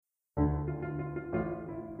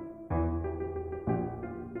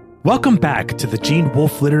Welcome back to the Gene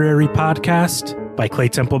Wolfe Literary Podcast by Clay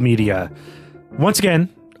Temple Media. Once again,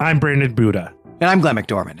 I'm Brandon Buddha. And I'm Glenn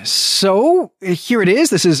McDormand. So here it is.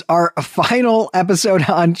 This is our final episode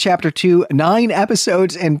on Chapter 2. 9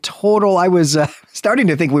 episodes in total. I was starting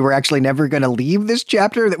to think we were actually never going to leave this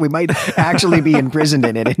chapter, that we might actually be imprisoned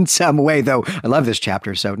in it in some way, though I love this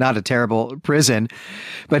chapter, so not a terrible prison.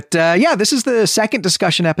 But this is the second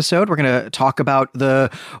discussion episode. We're going to talk about the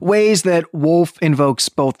ways that Wolfe invokes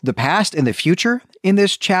both the past and the future in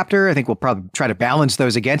this chapter. I think we'll probably try to balance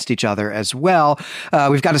those against each other as well.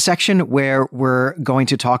 We've got a section where we're going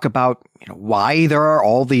to talk about why there are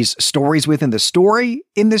all these stories within the story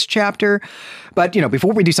in this chapter. But,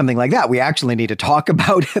 before we do something like that, we actually need to talk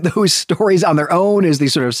about those stories on their own as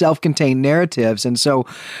these sort of self-contained narratives. And so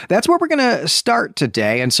that's where we're going to start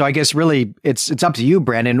today. And so I guess really it's up to you,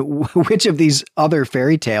 Brandon, which of these other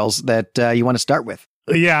fairy tales that you want to start with.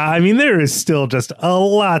 Yeah, I mean, there is still just a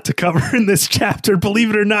lot to cover in this chapter, believe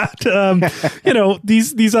it or not.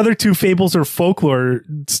 These other two fables or folklore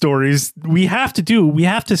stories we have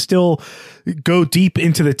to still go deep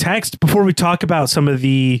into the text before we talk about some of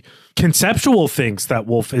the conceptual things that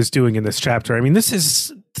Wolfe is doing in this chapter. I mean, this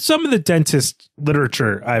is some of the densest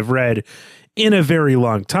literature I've read in a very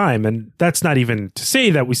long time. And that's not even to say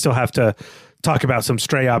that we still have to talk about some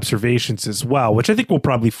stray observations as well, which I think will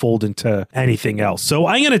probably fold into anything else. So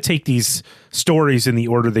I'm going to take these stories in the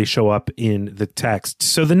order they show up in the text.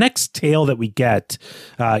 So the next tale that we get,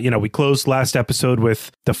 we closed last episode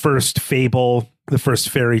with the first fable, the first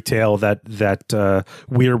fairy tale that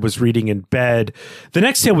Weir was reading in bed. The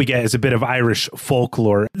next tale we get is a bit of Irish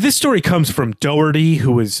folklore. This story comes from Doherty,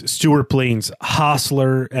 who is Stuart Blaine's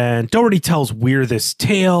hostler, and Doherty tells Weir this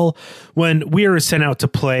tale when Weir is sent out to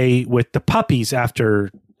play with the puppies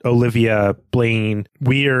after Olivia, Blaine,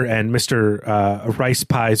 Weir, and Mr. Rice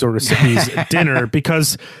Pies or Recipe's dinner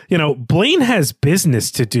because, Blaine has business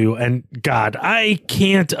to do. And God, I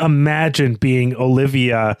can't imagine being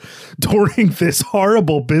Olivia during this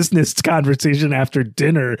horrible business conversation after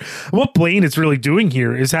dinner. What Blaine is really doing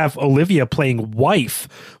here is have Olivia playing wife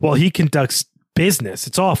while he conducts business.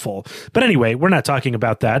 It's awful. But anyway, we're not talking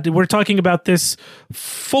about that. We're talking about this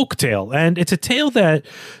folk tale. And it's a tale that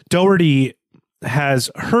Doherty has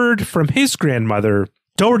heard from his grandmother.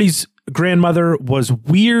 Doherty's grandmother was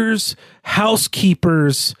Weir's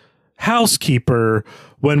housekeeper's housekeeper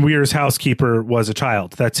when Weir's housekeeper was a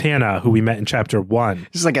child. That's Hannah, who we met in chapter 1.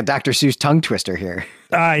 This is like a Dr. Seuss tongue twister here.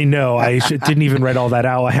 I know. I didn't even write all that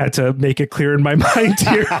out. I had to make it clear in my mind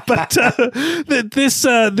here. But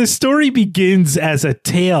this story begins as a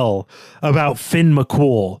tale about Finn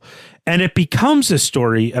McCool. And it becomes a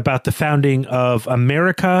story about the founding of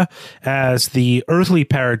America as the earthly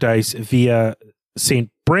paradise via St.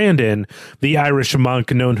 Brandon, the Irish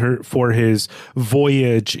monk known for his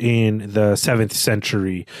voyage in the 7th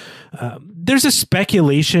century. There's a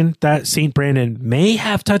speculation that St. Brandon may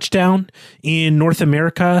have touched down in North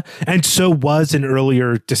America, and so was an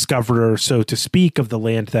earlier discoverer, so to speak, of the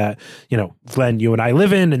land that, Glenn, you and I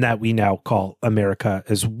live in, and that we now call America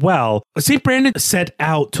as well. St. Brandon set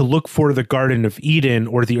out to look for the Garden of Eden,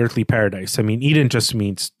 or the earthly paradise. I mean, Eden just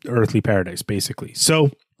means earthly paradise, basically.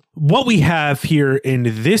 So what we have here in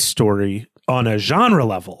this story on a genre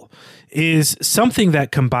level is something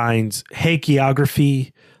that combines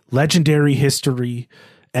hagiography, legendary history,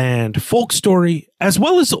 and folk story, as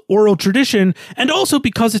well as oral tradition. And also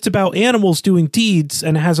because it's about animals doing deeds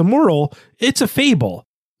and it has a moral, it's a fable.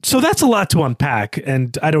 So that's a lot to unpack.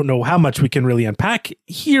 And I don't know how much we can really unpack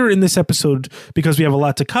here in this episode because we have a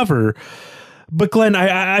lot to cover. But Glenn,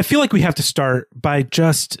 I feel like we have to start by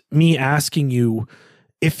just me asking you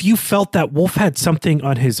if you felt that Wolfe had something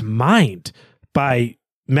on his mind by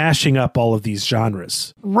mashing up all of these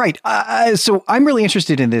genres. Right. So I'm really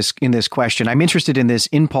interested in this question. I'm interested in this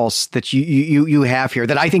impulse that you have here,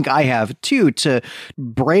 that I think I have too, to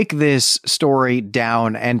break this story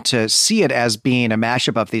down and to see it as being a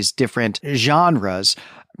mashup of these different genres.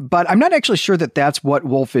 But I'm not actually sure that that's what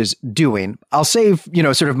Wolfe is doing. I'll save,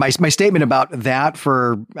 sort of my statement about that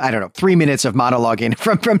for, 3 minutes of monologuing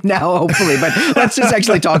from now, hopefully. But let's just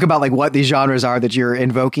actually talk about like what these genres are that you're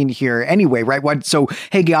invoking here anyway, right? So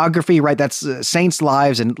hagiography, right? That's saints'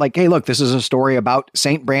 lives. And like, hey, look, this is a story about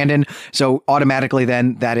St. Brandon. So automatically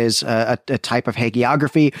then that is a type of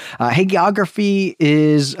hagiography. Hagiography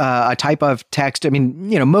is a type of text,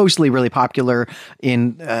 mostly really popular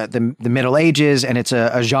in the Middle Ages. And it's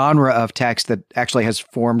a genre of text that actually has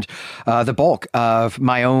formed the bulk of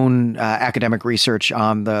my own academic research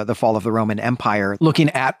on the fall of the Roman Empire, looking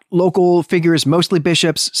at local figures, mostly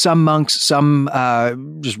bishops, some monks, some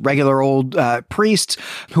just regular old priests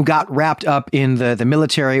who got wrapped up in the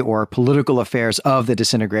military or political affairs of the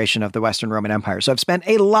disintegration of the Western Roman Empire. So I've spent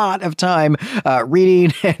a lot of time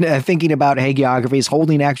reading and thinking about hagiographies,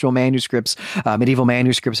 holding actual manuscripts, medieval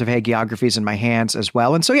manuscripts of hagiographies in my hands as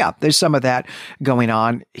well. And so, yeah, there's some of that going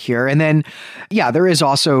on here. And then, yeah, there is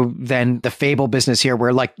also then the fable business here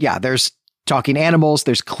where, like, yeah, there's talking animals.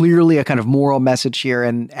 There's clearly a kind of moral message here.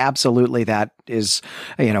 And absolutely that is,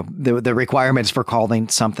 you know, the requirements for calling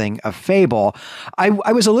something a fable. I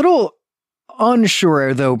was a little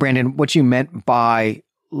unsure, though, Brandon, what you meant by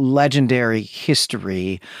legendary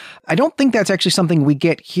history. I don't think that's actually something we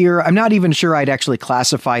get here. I'm not even sure I'd actually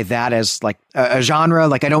classify that as like a genre.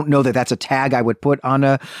 Like, I don't know that that's a tag I would put on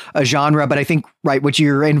a genre, but I think, right, what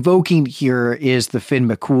you're invoking here is the Finn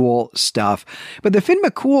McCool stuff. But the Finn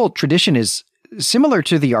McCool tradition is similar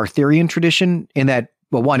to the Arthurian tradition in that,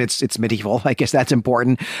 well, one, it's medieval. I guess that's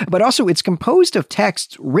important. But also it's composed of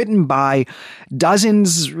texts written by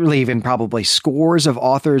dozens, really even probably scores of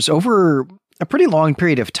authors over a pretty long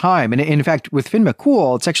period of time. And in fact, with Finn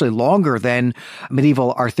McCool, it's actually longer than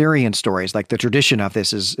medieval Arthurian stories. Like, the tradition of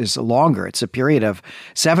this is longer. It's a period of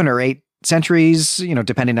 7 or 8 centuries, you know,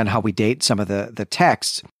 depending on how we date some of the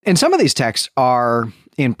texts. And some of these texts are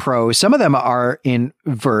in prose. Some of them are in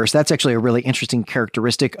verse. That's actually a really interesting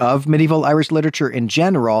characteristic of medieval Irish literature in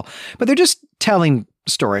general, but they're just telling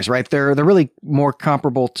stories, right? They're really more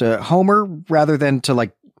comparable to Homer rather than to,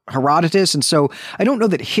 like, Herodotus. And so I don't know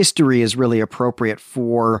that history is really appropriate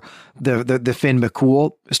for the Finn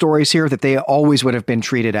McCool stories here, that they always would have been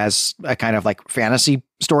treated as a kind of like fantasy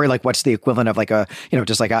story. Like, what's the equivalent of like a, you know,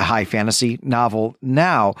 just like a high fantasy novel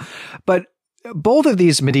now. But both of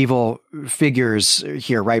these medieval figures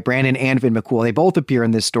here, right, Brandon and Finn McCool, they both appear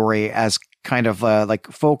in this story as kind of like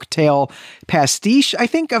folk tale pastiche, I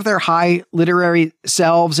think, of their high literary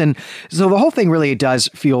selves. And so the whole thing really does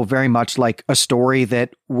feel very much like a story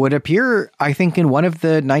that would appear, I think, in one of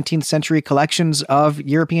the 19th century collections of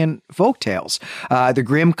European folk tales. The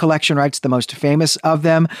Grimm collection, right, is the most famous of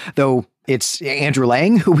them, though it's Andrew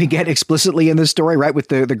Lang who we get explicitly in this story, right, with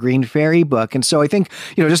the Green Fairy book. And so I think,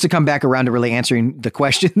 you know, just to come back around to really answering the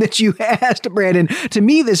question that you asked, Brandon, to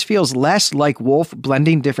me, this feels less like Woolf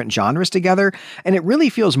blending different genres together. And it really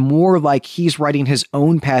feels more like he's writing his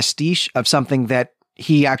own pastiche of something that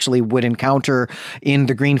he actually would encounter in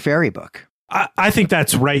the Green Fairy book. I think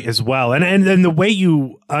that's right as well. And the way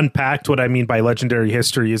you unpacked what I mean by legendary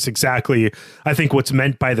history is exactly, I think, what's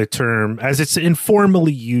meant by the term, as it's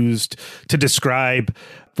informally used to describe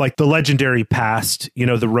like the legendary past, you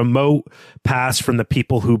know, the remote past from the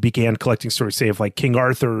people who began collecting stories, say, of like King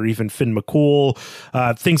Arthur or even Finn McCool,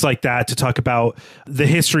 things like that, to talk about the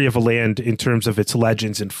history of a land in terms of its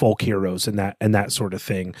legends and folk heroes and that sort of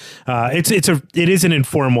thing. It is an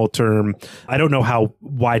informal term. I don't know how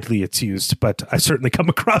widely it's used, but I certainly come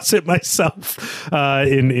across it myself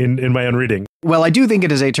in my own reading. Well, I do think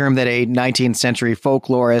it is a term that a 19th century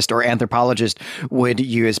folklorist or anthropologist would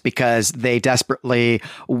use because they desperately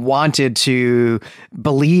wanted to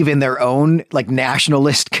believe in their own like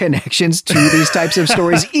nationalist connections to these types of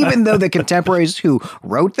stories, even though the contemporaries who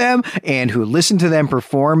wrote them and who listened to them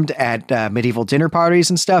performed at medieval dinner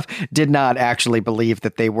parties and stuff did not actually believe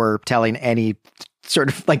that they were telling any sort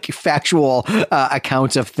of like factual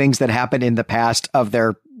accounts of things that happened in the past of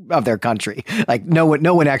their country. Like no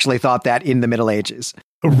one actually thought that in the Middle Ages.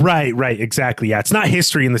 Right, exactly. Yeah, it's not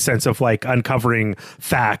history in the sense of like uncovering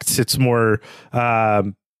facts. It's more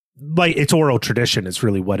like it's oral tradition is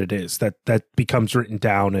really what it is that becomes written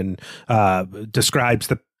down and describes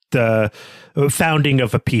the founding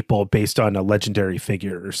of a people based on a legendary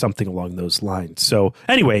figure or something along those lines. So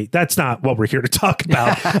anyway, that's not what we're here to talk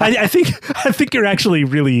about. I think you're actually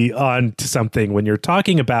really on to something when you're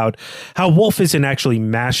talking about how Woolf isn't actually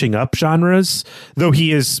mashing up genres, though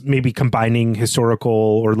he is maybe combining historical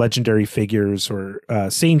or legendary figures or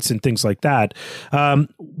saints and things like that.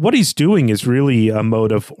 What he's doing is really a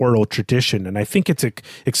mode of oral tradition. And I think it's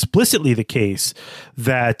explicitly the case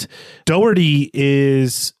that Doherty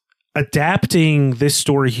is adapting this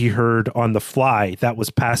story he heard on the fly that was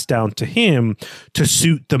passed down to him to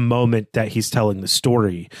suit the moment that he's telling the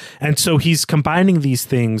story. And so he's combining these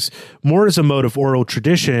things more as a mode of oral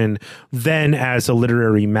tradition than as a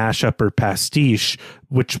literary mashup or pastiche,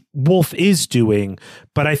 which Woolf is doing.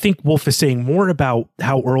 But I think Woolf is saying more about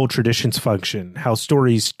how oral traditions function, how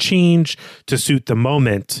stories change to suit the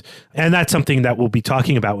moment. And that's something that we'll be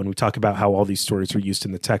talking about when we talk about how all these stories are used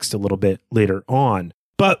in the text a little bit later on.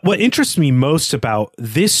 But what interests me most about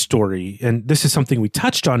this story, and this is something we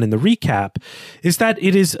touched on in the recap, is that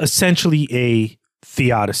it is essentially a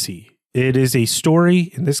theodicy. It is a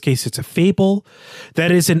story, in this case, it's a fable,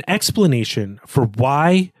 that is an explanation for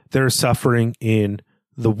why there is suffering in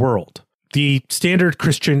the world. The standard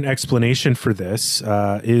Christian explanation for this,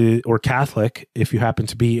 or Catholic, if you happen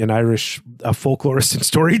to be an Irish folklorist and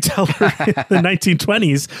storyteller in the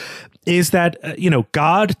 1920s, is that,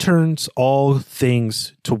 God turns all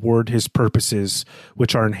things toward his purposes,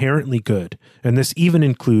 which are inherently good. And this even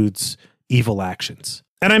includes evil actions.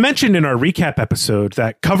 And I mentioned in our recap episode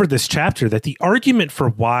that covered this chapter that the argument for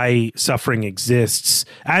why suffering exists,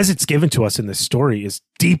 as it's given to us in this story, is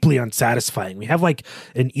deeply unsatisfying. We have like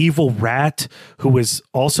an evil rat who was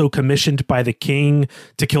also commissioned by the king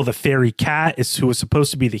to kill the fairy cat, who was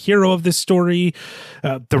supposed to be the hero of this story.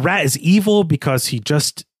 The rat is evil because he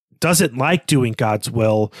just doesn't like doing God's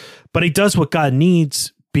will, but he does what God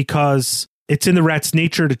needs because it's in the rat's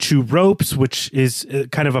nature to chew ropes, which is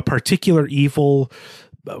kind of a particular evil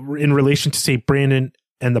in relation to St. Brandon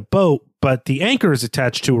and the boat, but the anchor is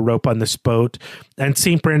attached to a rope on this boat, and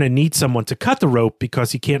St. Brandon needs someone to cut the rope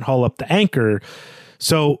because he can't haul up the anchor.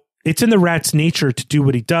 So it's in the rat's nature to do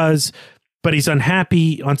what he does, but he's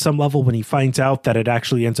unhappy on some level when he finds out that it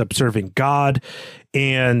actually ends up serving God.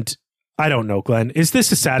 And I don't know, Glenn, is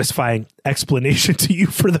this a satisfying explanation to you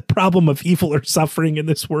for the problem of evil or suffering in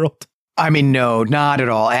this world? I mean, no, not at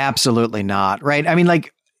all. Absolutely not. Right. I mean,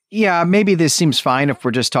 yeah, maybe this seems fine if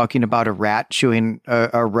we're just talking about a rat chewing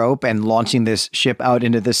a rope and launching this ship out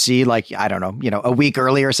into the sea, I don't know, a week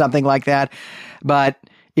early or something like that. But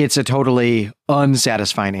it's a totally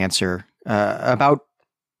unsatisfying answer about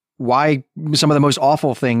why some of the most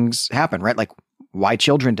awful things happen, right? Like why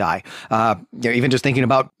children die. Even just thinking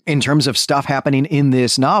about in terms of stuff happening in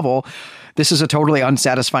this novel, this is a totally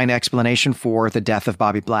unsatisfying explanation for the death of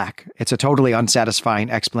Bobby Black. It's a totally unsatisfying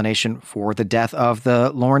explanation for the death of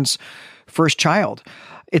the Lorne's first child.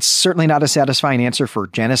 It's certainly not a satisfying answer for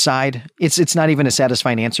genocide. It's not even a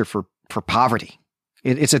satisfying answer for poverty.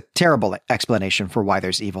 It's a terrible explanation for why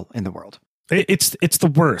there's evil in the world. It's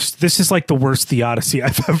the worst. This is like the worst theodicy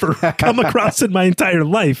I've ever come across in my entire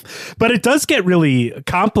life. But it does get really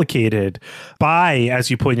complicated by,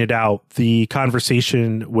 as you pointed out, the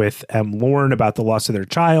conversation with M. Lorne about the loss of their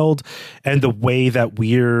child and the way that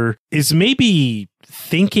Weir is maybe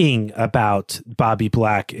thinking about Bobby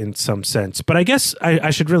Black in some sense. But I guess I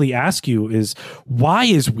should really ask you is, why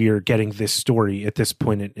is Weir getting this story at this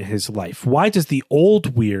point in his life? Why does the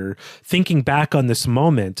old Weir, thinking back on this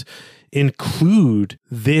moment, include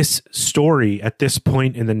this story at this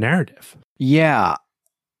point in the narrative? Yeah.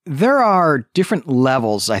 There are different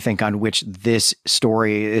levels, I think, on which this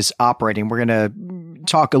story is operating. We're going to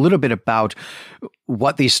talk a little bit about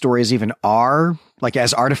what these stories even are, like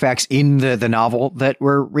as artifacts in the novel that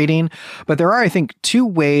we're reading. But there are, I think, two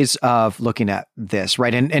ways of looking at this,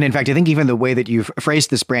 right? And in fact, I think even the way that you've phrased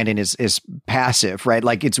this, Brandon, is passive, right?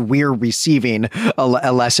 Like it's we're receiving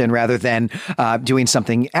a lesson rather than doing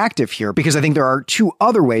something active here. Because I think there are two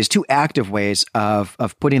other ways, two active ways of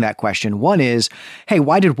putting that question. One is, hey,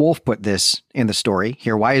 why did Wolfe put this in the story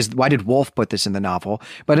here? Why did Wolfe put this in the novel?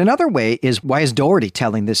 But another way is, why is Doherty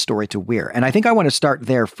telling this story to Weir? And I think I want to start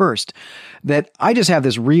there first, that I just have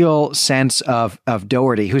this real sense of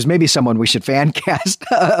Doherty, who's maybe someone we should fan cast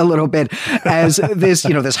a little bit, as this,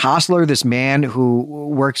 this hostler, this man who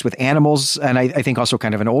works with animals. And I think also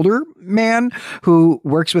kind of an older man who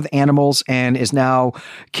works with animals and is now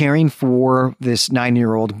caring for this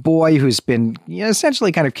 9-year-old boy who's been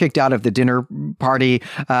essentially kind of kicked out of the dinner party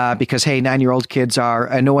because, hey, 9-year-old kids are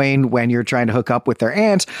annoying when you're trying to hook up with their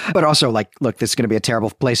aunt, but also like, look, this is going to be a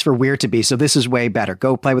terrible place for Weir to be. So this is way better.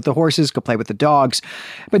 Go play with the horses, go play with the dogs.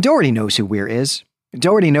 But Doherty knows who Weir is.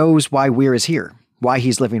 Doherty knows why Weir is here, why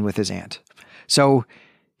he's living with his aunt. So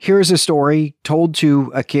here's a story told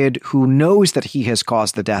to a kid who knows that he has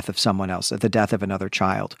caused the death of someone else, the death of another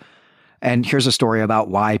child. And here's a story about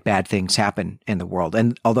why bad things happen in the world.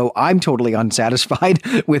 And although I'm totally unsatisfied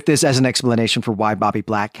with this as an explanation for why Bobby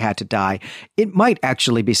Black had to die, it might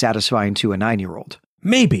actually be satisfying to a 9-year-old.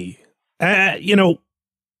 Maybe.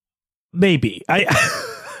 Maybe.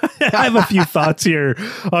 I have a few thoughts here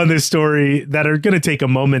on this story that are going to take a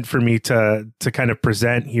moment for me to kind of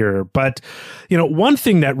present here. But, one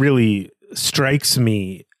thing that really strikes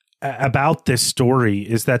me about this story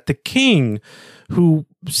is that the king, who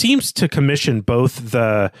seems to commission both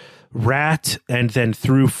the rat and then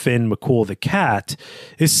through Finn McCool the cat,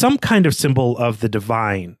 is some kind of symbol of the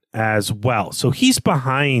divine as well. So he's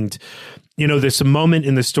behind, this moment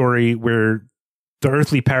in the story where the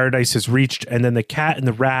earthly paradise is reached, and then the cat and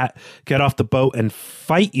the rat get off the boat and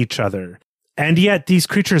fight each other. And yet these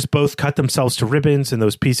creatures both cut themselves to ribbons, and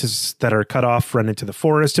those pieces that are cut off run into the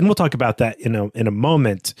forest. And we'll talk about that in a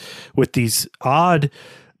moment, with these odd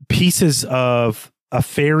pieces of a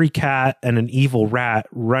fairy cat and an evil rat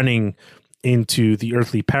running into the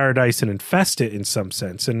earthly paradise and infest it in some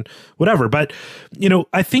sense and whatever. But,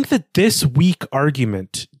 I think that this weak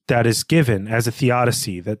argument that is given as a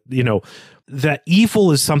theodicy, that, that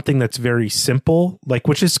evil is something that's very simple,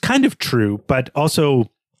 which is kind of true, but also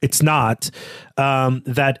it's not,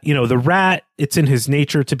 that, the rat, it's in his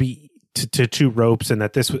nature to be to chew ropes, and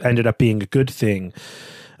that this ended up being a good thing.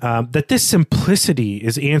 That this simplicity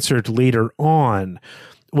is answered later on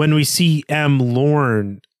when we see M.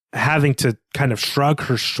 Lorne having to kind of shrug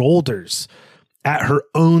her shoulders at her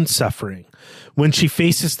own suffering when she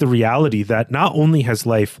faces the reality that not only has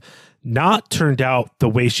life not turned out the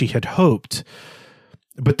way she had hoped,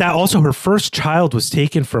 but that also her first child was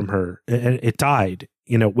taken from her and it died,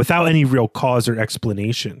 without any real cause or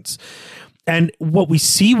explanations. And what we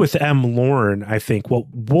see with M. Lorne, I think, what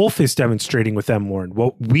Woolf is demonstrating with M. Lorne,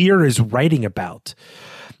 what Weir is writing about,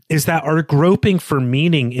 is that our groping for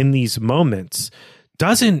meaning in these moments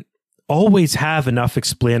doesn't always have enough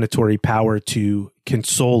explanatory power to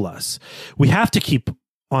console us. We have to keep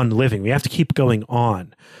on living. We have to keep going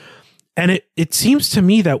on. And it seems to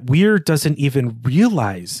me that Weir doesn't even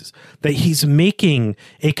realize that he's making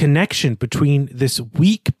a connection between this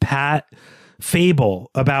weak pat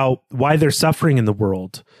fable about why they're suffering in the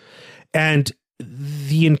world and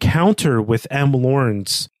the encounter with M.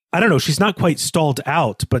 Lorne's, I don't know, she's not quite stalled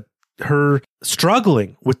out, but her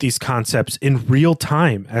struggling with these concepts in real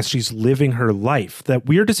time as she's living her life, that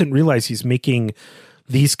Weir doesn't realize he's making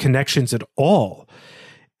these connections at all.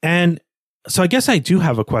 And so I guess I do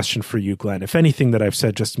have a question for you, Glenn. If anything that I've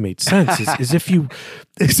said just made sense, is if you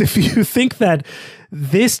think that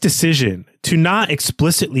this decision to not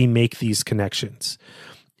explicitly make these connections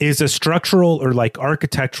is a structural or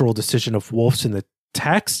architectural decision of Woolf's in the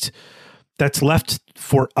text that's left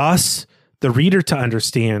for us, the reader, to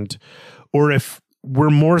understand, or if we're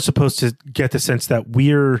more supposed to get the sense that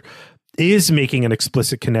Weir is making an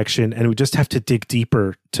explicit connection and we just have to dig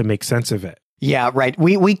deeper to make sense of it. Yeah, right.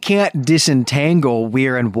 We can't disentangle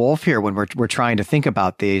Weir and Woolf here when we're trying to think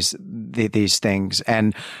about these things.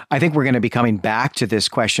 And I think we're going to be coming back to this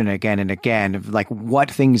question again and again, of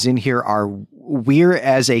what things in here are Weir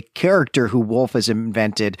as a character who Woolf has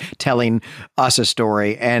invented telling us a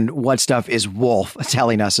story, and what stuff is Woolf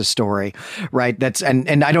telling us a story, right?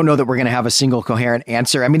 And I don't know that we're going to have a single coherent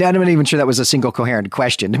answer. I mean, I'm not even sure that was a single coherent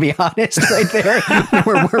question, to be honest, right there.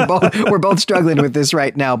 we're both struggling with this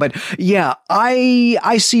right now. But yeah,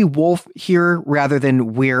 I see Woolf here rather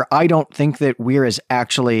than Weir. I don't think that Weir is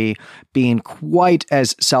actually being quite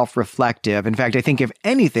as self-reflective. In fact, I think if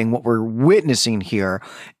anything, what we're witnessing here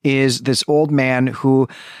is this old man who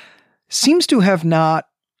seems to have not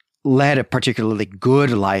led a particularly good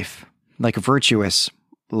life, like a virtuous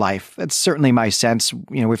life. That's certainly my sense.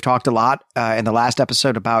 We've talked a lot in the last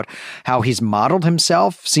episode about how he's modeled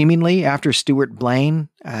himself seemingly after Stuart Blaine,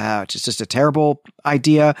 which is just a terrible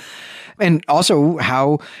idea. And also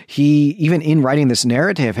how he, even in writing this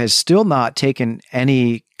narrative, has still not taken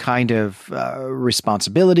any kind of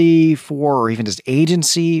responsibility for, or even just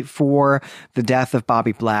agency for, the death of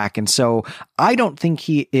Bobby Black. And so I don't think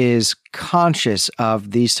he is conscious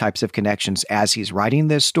of these types of connections as he's writing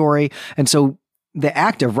this story. And so the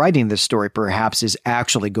act of writing this story perhaps is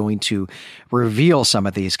actually going to reveal some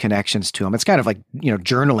of these connections to him. It's kind of like,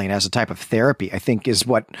 journaling as a type of therapy, I think, is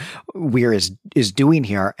what Weir is doing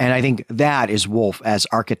here. And I think that is Woolf as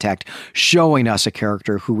architect showing us a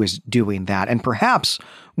character who is doing that. And perhaps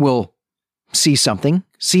we'll see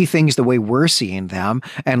things the way we're seeing them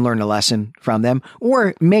and learn a lesson from them,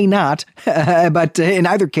 or may not. But in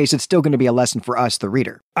either case, it's still going to be a lesson for us, the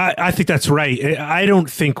reader. I think that's right. I don't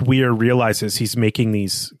think Weir realizes he's making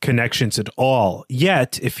these connections at all.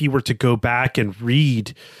 Yet, if he were to go back and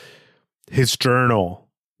read his journal,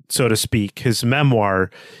 so to speak, his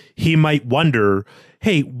memoir, he might wonder,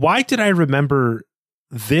 hey, why did I remember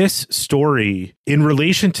this story in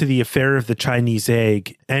relation to the affair of the Chinese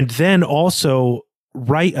egg, and then also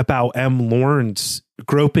write about M. Lorne's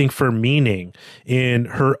groping for meaning in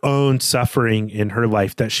her own suffering in her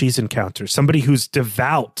life that she's encountered? Somebody who's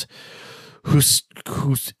devout, who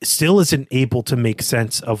still isn't able to make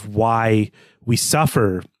sense of why we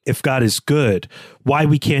suffer if God is good, why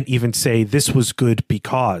we can't even say this was good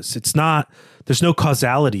because there's no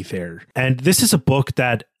causality there. And this is a book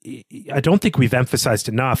that I don't think we've emphasized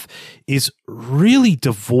enough is really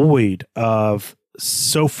devoid of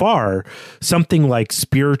so far something like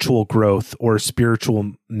spiritual growth or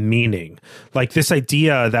spiritual meaning. Like this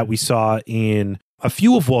idea that we saw in a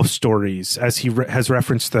few of Wolfe's stories, as he has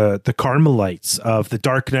referenced the Carmelites of the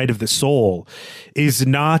Dark Night of the Soul, is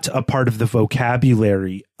not a part of the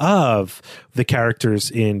vocabulary of the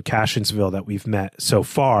characters in Cashionsville that we've met so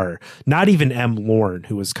far. Not even M. Lorne,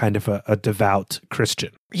 who was kind of a devout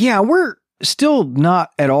Christian. Yeah, we're still not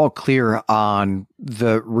at all clear on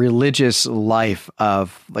the religious life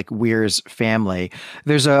of like Weir's family.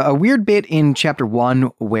 There's a weird bit in chapter 1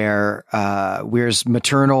 where Weir's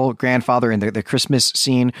maternal grandfather in the Christmas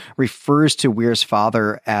scene refers to Weir's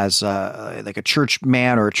father as like a church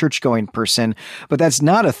man or a church-going person, but that's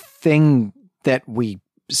not a thing that we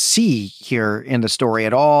see here in the story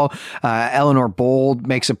at all. Eleanor Bold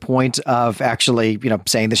makes a point of actually,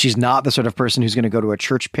 saying that she's not the sort of person who's going to go to a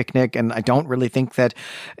church picnic. And I don't really think that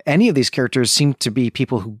any of these characters seem to be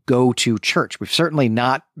people who go to church. We've certainly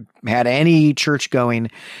not had any church going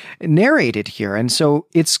narrated here. And so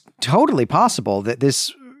it's totally possible that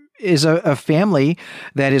this is a family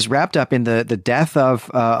that is wrapped up in the death of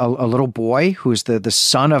a little boy who's the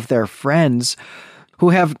son of their friends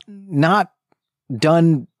who have not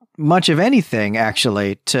done much of anything,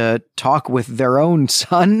 actually, to talk with their own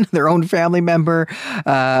son, their own family member,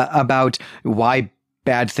 about why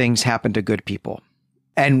bad things happen to good people.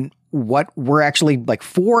 And what we're actually like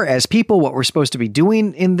for as people, what we're supposed to be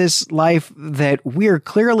doing in this life that Weir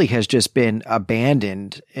clearly has just been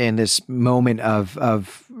abandoned in this moment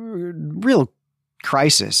of real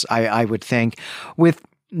crisis, I would think, with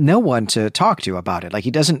no one to talk to about it. Like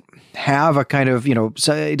he doesn't have a kind of,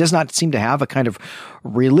 so he does not seem to have a kind of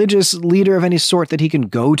religious leader of any sort that he can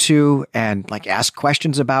go to and like ask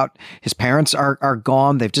questions about. His parents are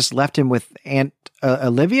gone. They've just left him with Aunt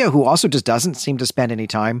Olivia, who also just doesn't seem to spend any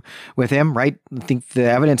time with him, right? I think the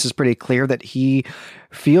evidence is pretty clear that he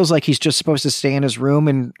feels like he's just supposed to stay in his room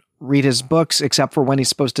and read his books, except for when he's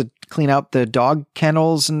supposed to clean out the dog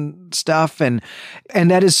kennels and stuff. And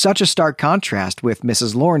that is such a stark contrast with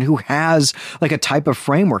Mrs. Lorne, who has like a type of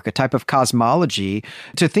framework, a type of cosmology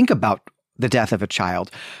to think about the death of a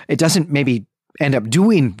child. It doesn't maybe end up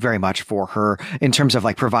doing very much for her in terms of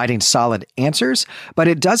like providing solid answers, but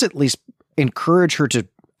it does at least encourage her to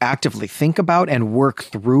actively think about and work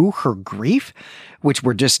through her grief, which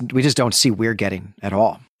we just don't see Weir getting at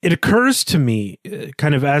all. It occurs to me,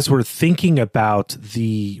 kind of as we're thinking about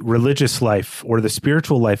the religious life or the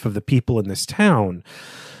spiritual life of the people in this town,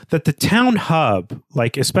 that the town hub,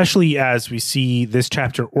 like especially as we see this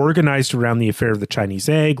chapter organized around the affair of the Chinese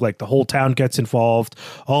egg, like the whole town gets involved,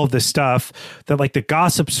 all of this stuff, that like the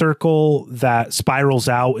gossip circle that spirals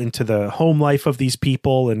out into the home life of these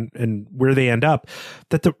people and where they end up,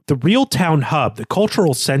 that the real town hub, the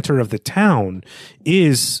cultural center of the town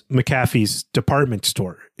is McAfee's department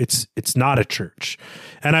store. It's not a church.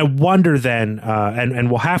 And I wonder then, and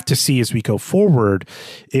we'll have to see as we go forward,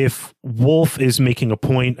 if Wolfe is making a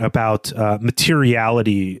point about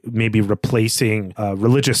materiality, maybe replacing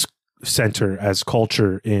religious center as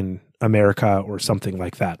culture in America or something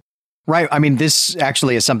like that. Right. I mean, this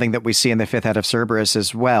actually is something that we see in the Fifth Head of Cerberus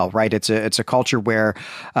as well, right? It's a culture where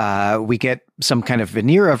we get some kind of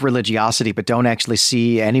veneer of religiosity, but don't actually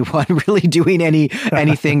see anyone really doing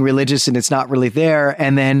anything religious, and it's not really there.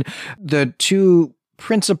 And then the two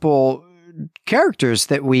principal characters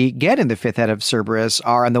that we get in the Fifth Head of Cerberus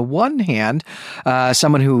are, on the one hand,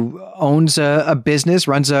 someone who owns a business,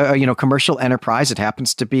 runs a commercial enterprise. It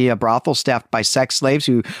happens to be a brothel staffed by sex slaves,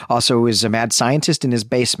 who also is a mad scientist in his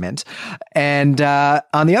basement. And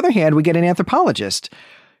on the other hand, we get an anthropologist.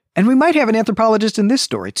 And we might have an anthropologist in this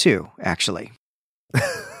story too, actually.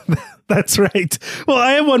 That's right. Well,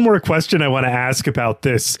 I have one more question I want to ask about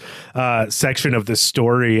this section of the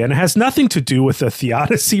story, and it has nothing to do with the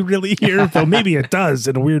theodicy really here, though maybe it does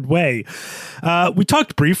in a weird way. We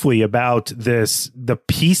talked briefly about the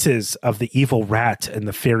pieces of the evil rat and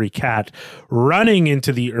the fairy cat running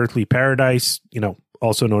into the earthly paradise,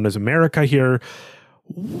 also known as America here.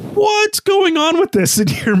 What's going on with this in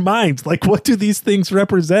your mind? Like, what do these things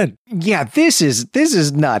represent? Yeah, this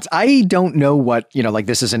is nuts. I don't know what,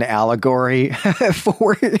 this is an allegory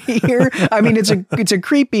for here. I mean, it's a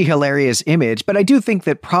creepy, hilarious image, but I do think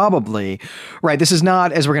that probably, right, this is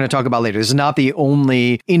not, as we're going to talk about later, this is not the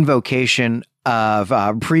only invocation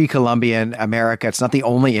of pre-Columbian America. It's not the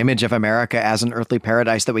only image of America as an earthly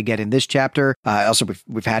paradise that we get in this chapter. Also,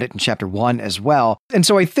 we've had it in chapter 1 as well. And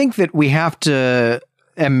so I think that we have to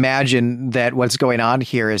imagine that what's going on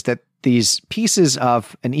here is that these pieces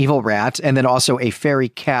of an evil rat and then also a fairy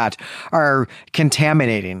cat are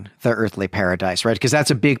contaminating the earthly paradise, right? Because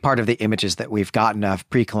that's a big part of the images that we've gotten of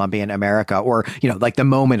pre-Columbian America, or, like the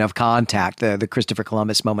moment of contact, the Christopher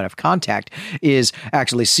Columbus moment of contact is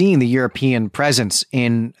actually seeing the European presence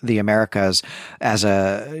in the Americas as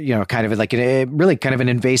a, kind of like really kind of an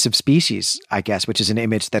invasive species, I guess, which is an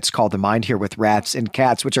image that's called to mind here with rats and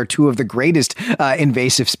cats, which are two of the greatest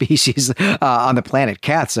invasive species on the planet.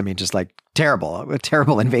 Cats, I mean, just like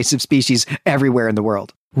terrible invasive species everywhere in the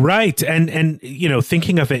world. Right. And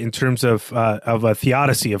thinking of it in terms of a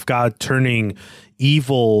theodicy of God turning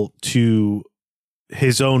evil to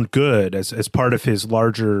his own good as part of his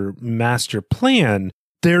larger master plan,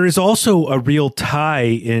 there is also a real tie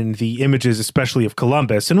in the images, especially of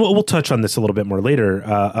Columbus, and we'll touch on this a little bit more later,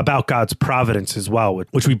 about God's providence as well,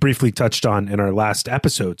 which we briefly touched on in our last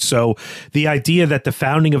episode. So the idea that the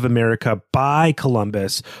founding of America by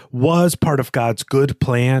Columbus was part of God's good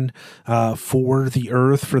plan for the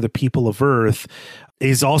earth, for the people of Earth,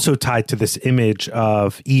 is also tied to this image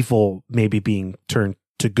of evil maybe being turned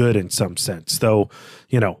to good in some sense, though,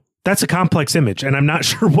 that's a complex image, and I'm not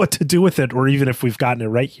sure what to do with it, or even if we've gotten it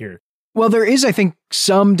right here. Well, there is, I think,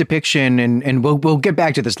 some depiction, and we'll get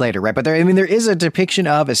back to this later, right? But there is a depiction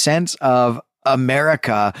of a sense of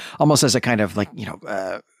America almost as a kind of like,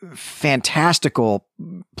 fantastical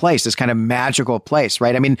place, this kind of magical place,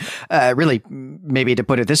 right? I mean, really, maybe to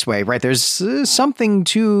put it this way, right? There's something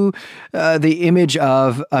to the image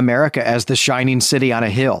of America as the shining city on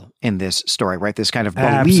a hill in this story, right? This kind of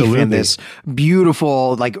belief in this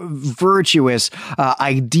beautiful, like virtuous,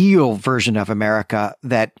 ideal version of America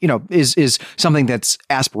that, is something that's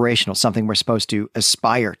aspirational, something we're supposed to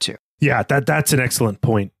aspire to. Yeah, that's an excellent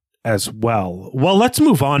point as well. Well, let's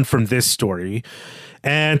move on from this story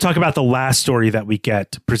and talk about the last story that we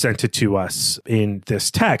get presented to us in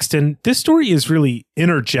this text. And this story is really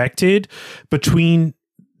interjected between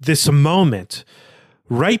this moment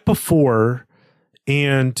right before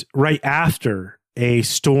and right after a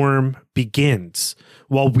storm begins,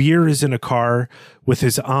 while Weir is in a car with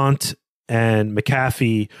his aunt and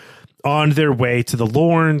McAfee on their way to the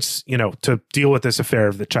Lornes, to deal with this affair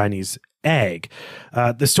of the Chinese egg.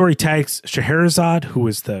 The story tags Scheherazade, who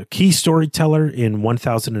is the key storyteller in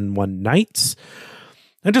 1001 Nights.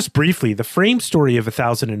 And just briefly, the frame story of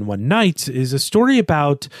 1001 Nights is a story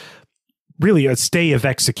about really a stay of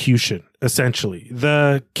execution, essentially.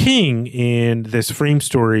 The king in this frame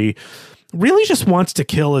story really just wants to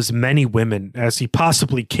kill as many women as he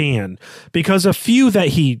possibly can because a few that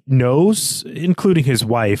he knows, including his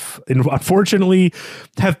wife, unfortunately,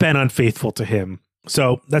 have been unfaithful to him.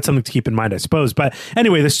 So that's something to keep in mind, I suppose. But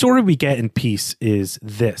anyway, the story we get in Peace is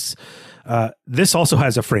this. This also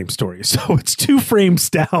has a frame story. So it's 2 frames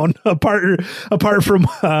down apart from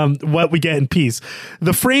what we get in Peace.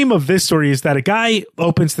 The frame of this story is that a guy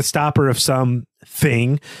opens the stopper of some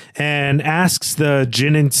thing and asks the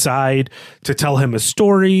djinn inside to tell him a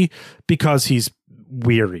story because he's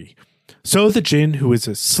weary. So the djinn, who is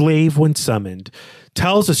a slave when summoned,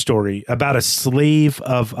 tells a story about a slave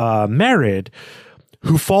of Merid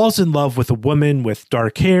who falls in love with a woman with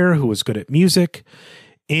dark hair who is good at music.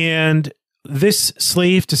 And this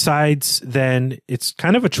slave decides then it's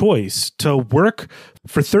kind of a choice to work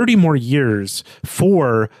for 30 more years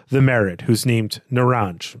for the Merid, who's named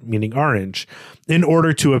Naranj, meaning orange, in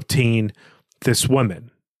order to obtain this woman.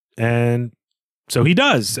 And so he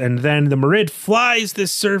does. And then the Merid flies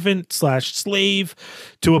this servant/slave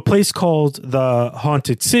to a place called the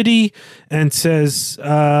Haunted City and says,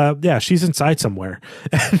 yeah, she's inside somewhere.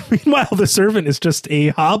 And meanwhile, the servant is just a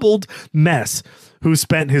hobbled mess who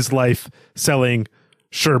spent his life selling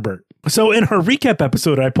sherbet. So in our recap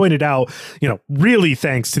episode, I pointed out, really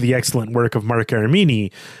thanks to the excellent work of Mark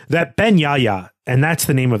Aramini, that Ben Yahya, and that's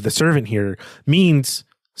the name of the servant here, means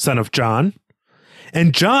son of John.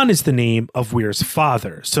 And John is the name of Weir's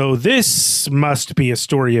father. So this must be a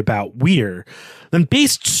story about Weir. Then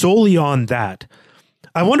based solely on that,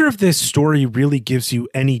 I wonder if this story really gives you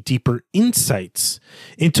any deeper insights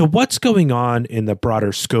into what's going on in the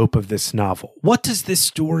broader scope of this novel. What does this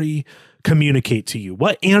story communicate to you?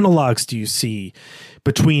 What analogs do you see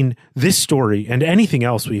between this story and anything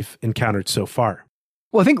else we've encountered so far?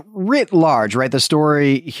 Well, I think writ large, right, the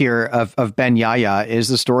story here of Ben Yahya is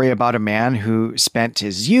the story about a man who spent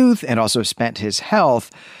his youth and also spent his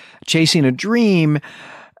health chasing a dream.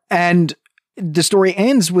 And the story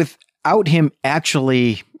ends without him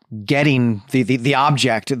actually getting the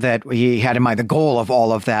object that he had in mind, the goal of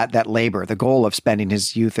all of that labor, the goal of spending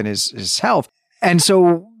his youth and his health. And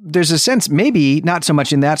so there's a sense, maybe not so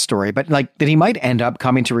much in that story, but like that he might end up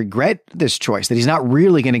coming to regret this choice, that he's not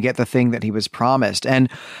really going to get the thing that he was promised. And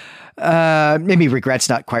maybe regret's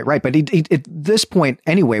not quite right, but at this point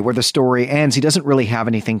anyway, where the story ends, he doesn't really have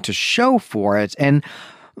anything to show for it. And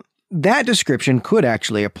that description could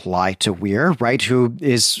actually apply to Weir, right? Who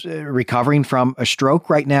is recovering from a stroke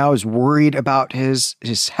right now, is worried about his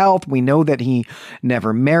health. We know that he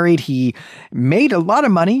never married. He made a lot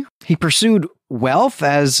of money. He pursued wealth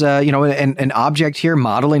as, an object here,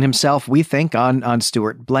 modeling himself, we think, on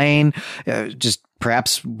Stuart Blaine, just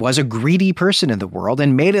perhaps was a greedy person in the world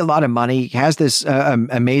and made a lot of money. He has this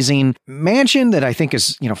amazing mansion that I think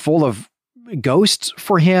is, full of ghosts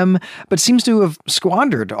for him, but seems to have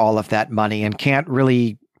squandered all of that money and can't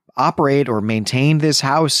really operate or maintain this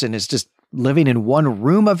house and is just living in one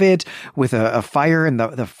room of it with a fire in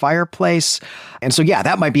the fireplace. And so, yeah,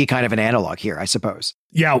 that might be kind of an analog here, I suppose.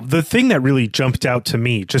 Yeah, the thing that really jumped out to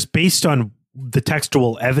me, just based on the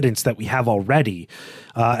textual evidence that we have already,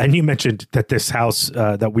 and you mentioned that this house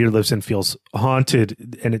that Weir lives in feels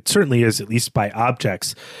haunted, and it certainly is, at least by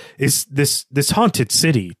objects, is this haunted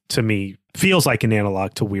city to me feels like an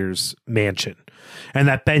analog to Weir's mansion. And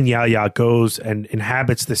that Ben Yahya goes and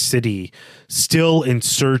inhabits the city still in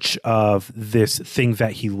search of this thing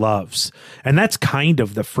that he loves. And that's kind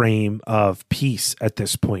of the frame of Peace at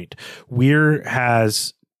this point. Weir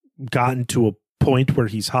has gotten to a point where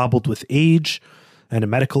he's hobbled with age and a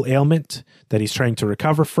medical ailment that he's trying to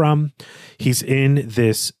recover from. He's in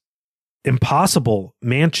this impossible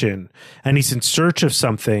mansion and he's in search of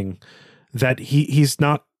something that he's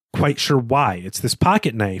not quite sure why. It's this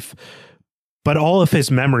pocket knife, but all of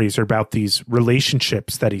his memories are about these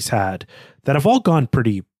relationships that he's had that have all gone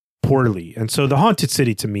pretty poorly. And so the haunted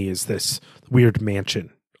city to me is this weird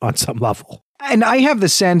mansion on some level. And I have the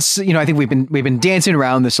sense, I think we've been dancing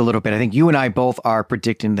around this a little bit. I think you and I both are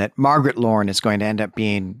predicting that Margaret Lorne is going to end up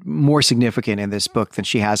being more significant in this book than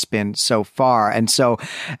she has been so far. And so,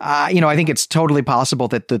 I think it's totally possible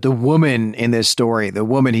that the woman in this story, the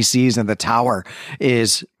woman he sees in the tower,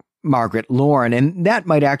 is Margaret Lorne. And that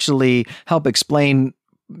might actually help explain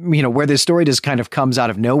where this story just kind of comes out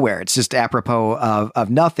of nowhere. It's just apropos of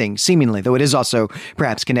nothing, seemingly, though it is also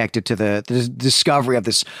perhaps connected to the discovery of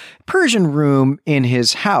this Persian room in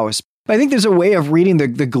his house. But I think there's a way of reading the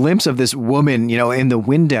glimpse of this woman, in the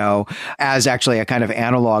window as actually a kind of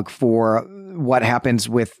analog for what happens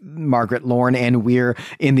with Margaret Lorne and Weir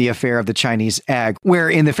in the affair of the Chinese egg, where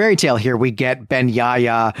in the fairy tale here, we get Ben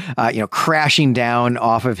Yahya, crashing down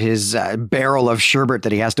off of his barrel of sherbet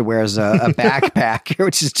that he has to wear as a backpack,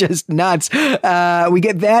 which is just nuts. We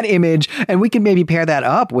get that image, and we can maybe pair that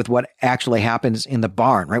up with what actually happens in the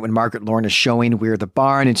barn, right? When Margaret Lorne is showing Weir the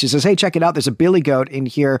barn, and she says, "Hey, check it out. There's a billy goat in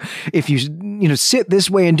here. If you sit this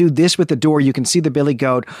way and do this with the door, you can see the billy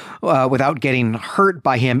goat without getting hurt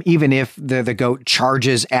by him, even if the goat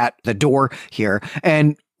charges at the door here."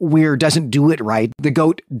 And Weir doesn't do it right. The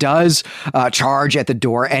goat does charge at the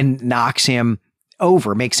door and knocks him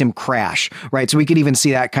over, makes him crash, right? So we could even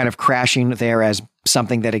see that kind of crashing there as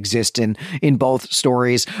something that exists in both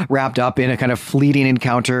stories, wrapped up in a kind of fleeting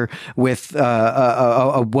encounter with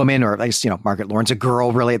a woman, or at least, Margaret Lorne's a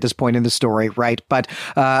girl really at this point in the story, right? But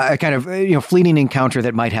a kind of, fleeting encounter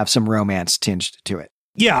that might have some romance tinged to it.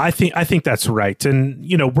 Yeah, I think that's right. And,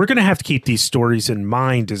 we're going to have to keep these stories in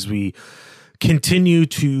mind as we continue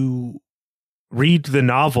to read the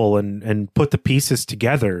novel and put the pieces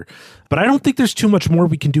together. But I don't think there's too much more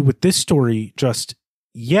we can do with this story just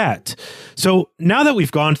yet. So now that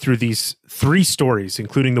we've gone through these 3 stories,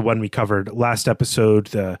 including the one we covered last episode,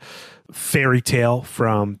 the fairy tale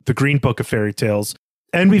from the Green Book of Fairy Tales,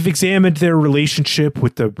 and we've examined their relationship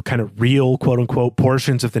with the kind of real, quote unquote,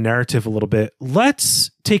 portions of the narrative a little bit,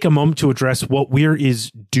 let's take a moment to address what Weir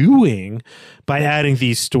is doing by adding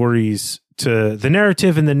these stories to the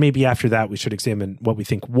narrative. And then maybe after that, we should examine what we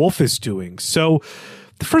think Wolfe is doing. So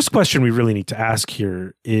the first question we really need to ask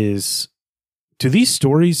here is, do these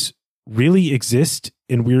stories really exist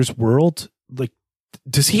in Weir's world? Like,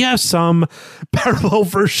 does he have some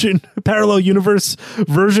parallel universe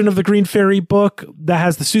version of the Green Fairy book that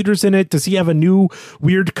has the suitors in it? Does he have a new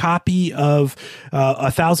weird copy of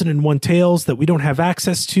 1001 Tales that we don't have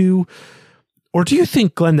access to? Or do you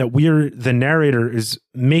think, Glenn, that Weir, the narrator, is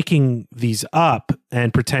making these up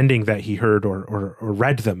and pretending that he heard or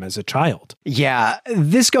read them as a child. Yeah,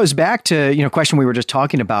 this goes back to, a question we were just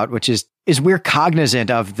talking about, which is we're cognizant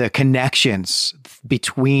of the connections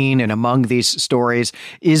between and among these stories,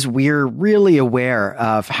 is we're really aware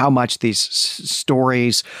of how much these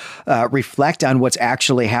stories reflect on what's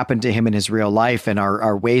actually happened to him in his real life and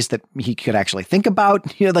are ways that he could actually think about,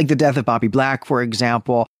 like the death of Bobby Black, for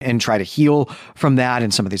example, and try to heal from that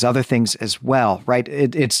and some of these other things as well, right?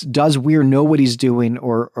 Does Weir know what he's doing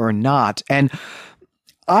or not? And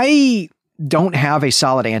I don't have a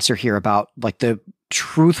solid answer here about like the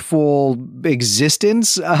truthful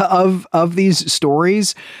existence of these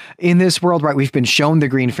stories in this world, right? We've been shown the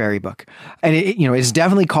Green Fairy book, and it's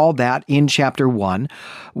definitely called that in chapter 1.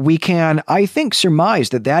 We can, I think, surmise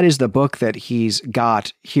that is the book that he's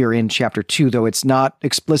got here in chapter 2, though it's not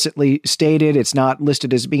explicitly stated. It's not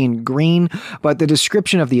listed as being green, but the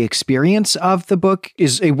description of the experience of the book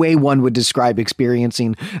is a way one would describe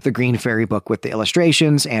experiencing the Green Fairy book, with the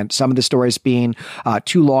illustrations and some of the stories being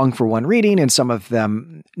too long for one reading and some of them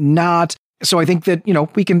not. So I think that,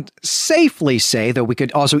 we can safely say, though we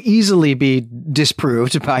could also easily be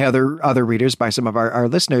disproved by other readers, by some of our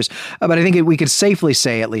listeners, but I think we could safely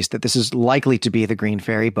say at least that this is likely to be the Green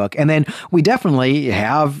Fairy book. And then we definitely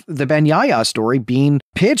have the Ben Yahya story being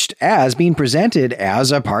presented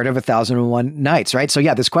as a part of 1001 Nights, right? So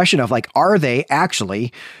yeah, this question of like, are they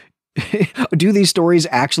actually... do these stories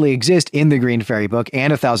actually exist in the Green Fairy book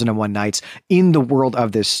and 1001 Nights in the world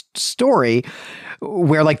of this story,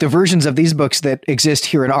 where like the versions of these books that exist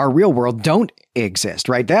here in our real world don't exist,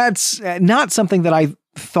 right? That's not something that I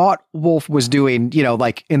thought Wolfe was doing,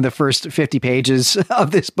 like in the first 50 pages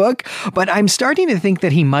of this book, but I'm starting to think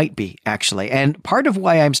that he might be, actually. And part of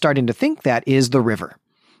why I'm starting to think that is the river.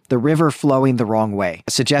 The river flowing the wrong way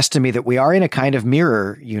suggests to me that we are in a kind of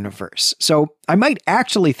mirror universe. So I might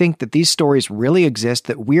actually think that these stories really exist,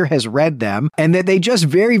 that Weir has read them, and that they just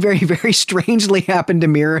very, very, very strangely happen to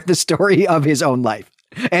mirror the story of his own life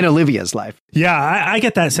and Olivia's life. Yeah, I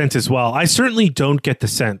get that sense as well. I certainly don't get the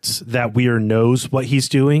sense that Weir knows what he's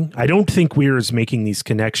doing. I don't think Weir is making these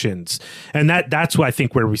connections. And that's why I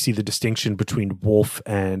think where we see the distinction between Wolfe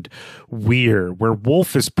and Weir, where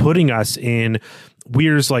Wolfe is putting us in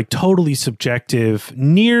Weir's like totally subjective,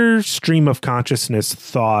 near stream of consciousness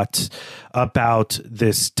thought about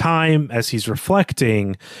this time as he's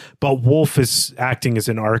reflecting, but Wolfe is acting as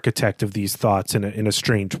an architect of these thoughts in a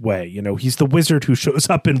strange way. He's the wizard who shows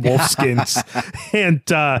up in wolfskins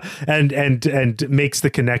and makes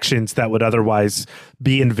the connections that would otherwise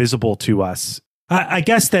be invisible to us. I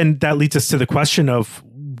guess then that leads us to the question of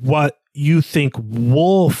what you think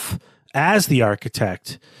Wolfe, as the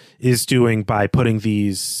architect, is doing by putting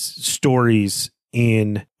these stories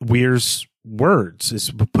in Weir's words,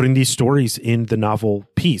 is putting these stories in the novel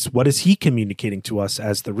piece. What is he communicating to us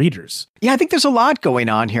as the readers? Yeah, I think there's a lot going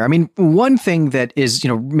on here. I mean, one thing that is,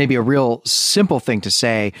 maybe a real simple thing to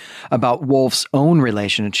say about Wolfe's own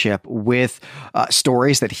relationship with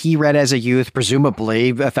stories that he read as a youth,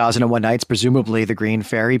 presumably 1001 Nights, presumably the Green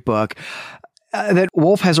Fairy book, that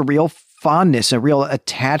Wolfe has a real fondness, a real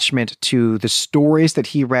attachment to the stories that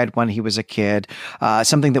he read when he was a kid,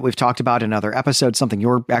 something that we've talked about in other episodes, something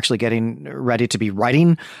you're actually getting ready to be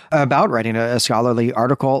writing a scholarly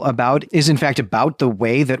article about, is in fact about the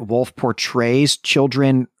way that Wolfe portrays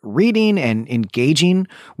children reading and engaging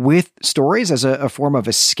with stories as a form of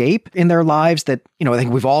escape in their lives that, I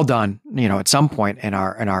think we've all done, at some point in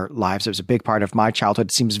our lives. It was a big part of my childhood.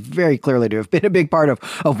 It seems very clearly to have been a big part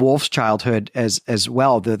of Wolfe's childhood as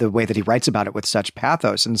well, the way that he writes about it with such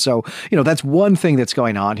pathos. And so, that's one thing that's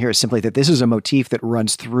going on here, is simply that this is a motif that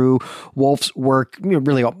runs through Wolfe's work,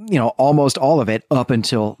 really, almost all of it up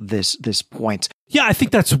until this point. Yeah, I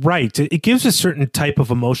think that's right. It gives a certain type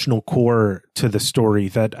of emotional core to the story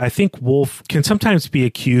that I think Wolfe can sometimes be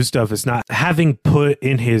accused of as not having put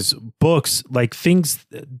in his books, like things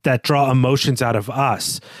that draw emotions out of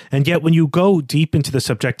us. And yet when you go deep into the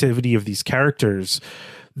subjectivity of these characters,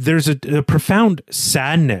 there's a profound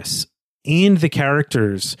sadness in the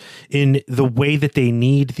characters, in the way that they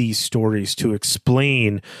need these stories to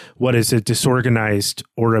explain what is a disorganized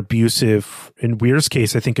or abusive, in Weir's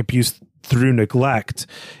case, I think abuse through neglect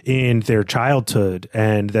in their childhood,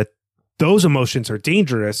 and that those emotions are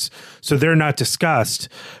dangerous, so they're not discussed,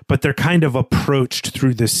 but they're kind of approached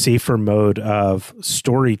through this safer mode of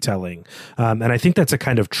storytelling. And I think that's a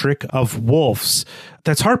kind of trick of Wolfe's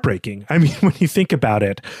that's heartbreaking. I mean, when you think about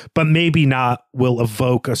it, but maybe not will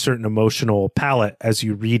evoke a certain emotional palette as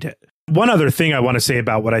you read it. One other thing I want to say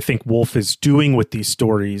about what I think Woolf is doing with these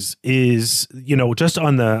stories is, just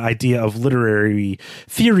on the idea of literary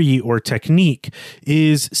theory or technique,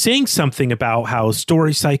 is saying something about how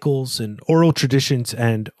story cycles and oral traditions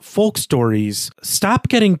and folk stories stop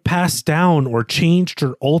getting passed down or changed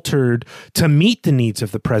or altered to meet the needs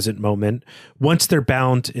of the present moment once they're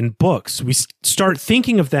bound in books. We start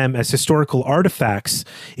thinking of them as historical artifacts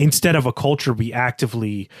instead of a culture we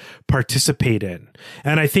actively participate in.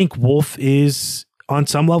 And I think Woolf is on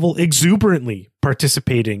some level exuberantly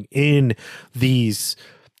participating in these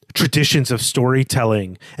traditions of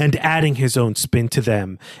storytelling and adding his own spin to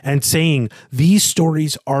them and saying these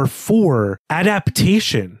stories are for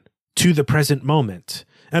adaptation to the present moment.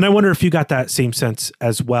 And I wonder if you got that same sense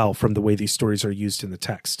as well from the way these stories are used in the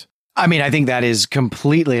text. I mean, I think that is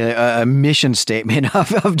completely a mission statement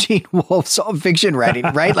of Gene Wolfe's fiction writing,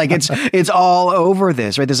 right? Like it's all over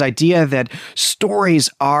this, right? This idea that stories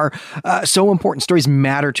are so important. Stories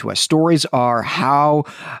matter to us. Stories are how,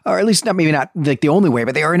 or at least maybe not like the only way,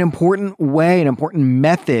 but they are an important way, an important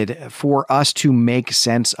method for us to make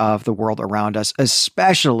sense of the world around us,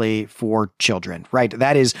 especially for children, right?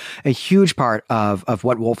 That is a huge part of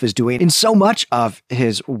what Woolf is doing in so much of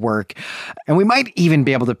his work. And we might even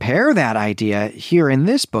be able to pair that idea here in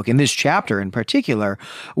this book, in this chapter in particular,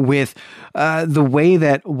 with the way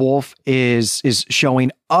that Woolf is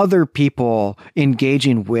showing other people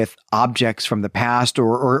engaging with objects from the past,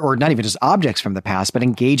 or not even just objects from the past, but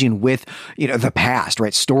engaging with the past,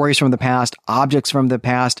 right? Stories from the past, objects from the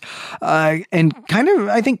past, and kind of,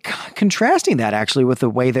 I think, contrasting that actually with the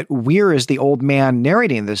way that Weir, as the old man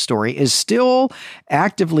narrating this story, is still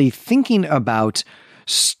actively thinking about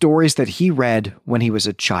stories that he read when he was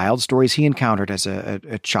a child, stories he encountered as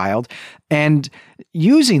a child, and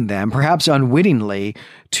using them, perhaps unwittingly,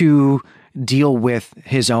 to deal with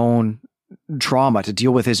his own trauma, to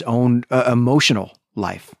deal with his own emotional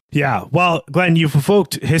life. Yeah. Well, Glenn, you've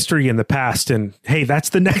evoked history in the past, and hey, that's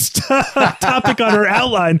the next topic on our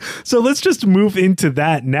outline. So let's just move into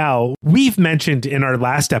that now. We've mentioned in our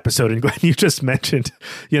last episode, and Glenn, you just mentioned,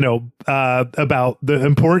 about the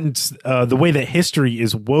importance, the way that history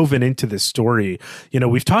is woven into this story.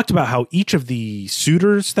 We've talked about how each of the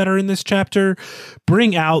suitors that are in this chapter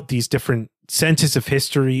bring out these different senses of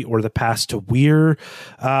history or the past to Weir.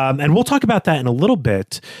 And we'll talk about that in a little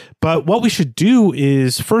bit. But what we should do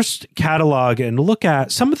is first catalog and look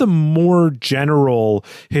at some of the more general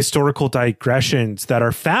historical digressions that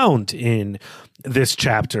are found in this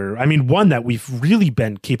chapter. I mean, one that we've really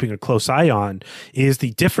been keeping a close eye on is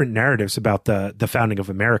the different narratives about the founding of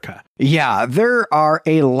America. Yeah, there are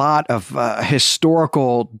a lot of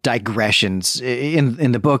historical digressions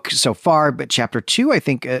in the book so far, but chapter 2, I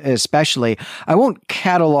think especially, I won't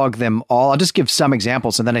catalog them all. I'll just give some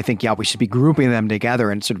examples, and then I think, we should be grouping them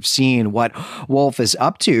together and sort of seeing what Woolf is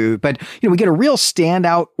up to. But, we get a real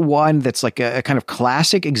standout one that's like a kind of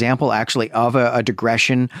classic example, actually, of a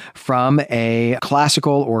digression from a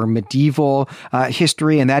classical or medieval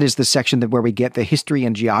history, and that is the section where we get the history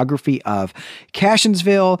and geography of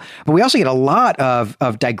Cashensville. But we also get a lot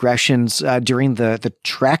of digressions during the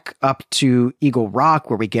trek up to Eagle Rock,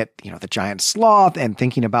 where we get the giant sloth and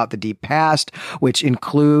thinking about the deep past, which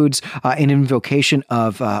includes an invocation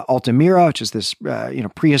of Altamira, which is this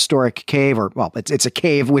prehistoric cave, it's a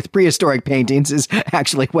cave with prehistoric paintings is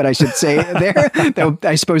actually what I should say there. Though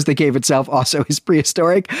I suppose the cave itself also is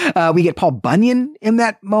prehistoric. We get Paul Bunyan in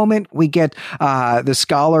that moment. We get the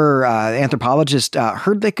scholar, anthropologist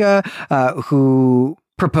Hrdlicka, who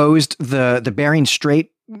proposed the Bering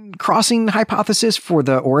Strait crossing hypothesis for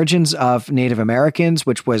the origins of Native Americans,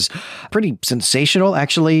 which was pretty sensational,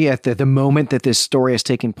 actually, at the moment that this story is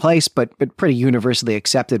taking place, but pretty universally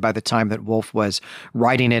accepted by the time that Woolf was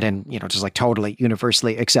writing it, and, just like totally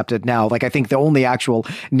universally accepted now. Like, I think the only actual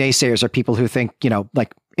naysayers are people who think,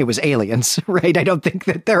 it was aliens, right? I don't think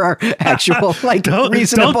that there are actual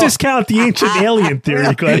reasonable... Don't discount the ancient alien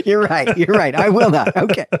theory, Glenn. You're right. I will not.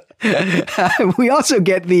 Okay. We also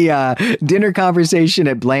get the dinner conversation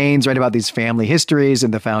at Blaine's, right, about these family histories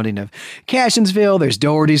and the founding of Cashensville. There's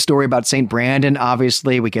Doherty's story about St. Brandon.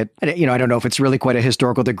 Obviously, we get, I don't know if it's really quite a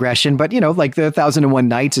historical digression, but, like the 1001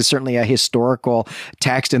 Nights is certainly a historical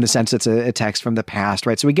text in the sense it's a text from the past,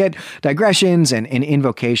 right? So we get digressions and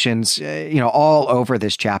invocations, all over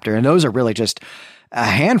this chapter. And those are really just a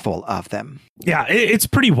handful of them. Yeah, it's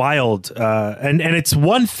pretty wild. And it's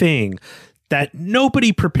one thing that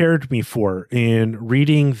nobody prepared me for in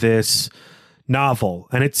reading this novel.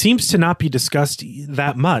 And it seems to not be discussed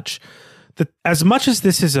that much. That as much as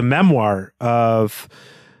this is a memoir of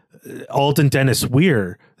Alden Dennis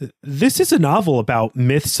Weir, this is a novel about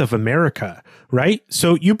myths of America, right?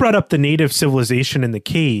 So you brought up the native civilization in the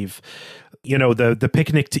cave, the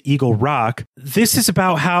picnic to Eagle Rock. This is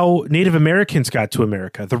about how Native Americans got to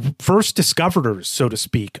America, the first discoverers, so to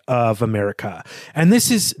speak, of America. And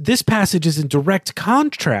this passage is in direct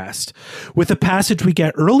contrast with a passage we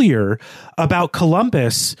get earlier about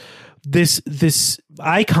Columbus, this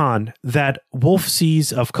icon that Wolfe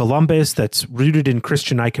sees of Columbus that's rooted in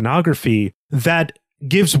Christian iconography that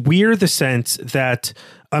gives Weir the sense that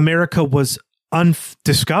America was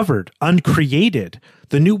undiscovered, uncreated.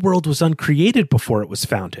 The New World was uncreated before it was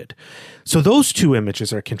founded. So those two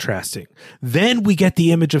images are contrasting. Then we get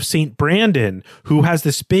the image of St. Brandon, who has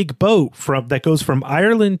this big boat that goes from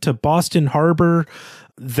Ireland to Boston Harbor.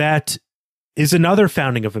 That is another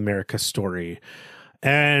founding of America story.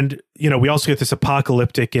 And, we also get this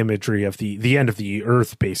apocalyptic imagery of the end of the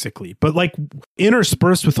earth, basically. But like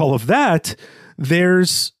interspersed with all of that,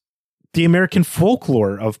 there's the American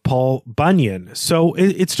folklore of Paul Bunyan. So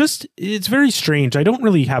it's very strange. I don't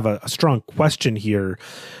really have a strong question here.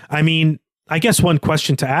 I mean, I guess one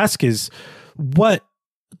question to ask is, what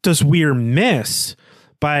does Weir miss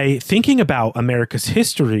by thinking about America's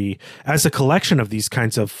history as a collection of these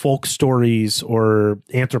kinds of folk stories or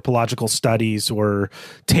anthropological studies or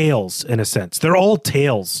tales, in a sense? They're all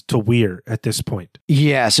tales to Weir at this point.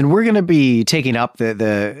 Yes, and we're going to be taking up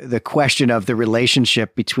the question of the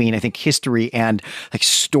relationship between, I think, history and like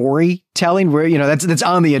storytelling. Where that's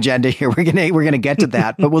on the agenda here. We're gonna get to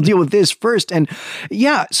that, but we'll deal with this first. And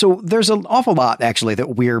yeah, so there's an awful lot actually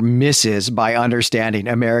that Weir misses by understanding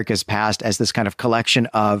America's past as this kind of collection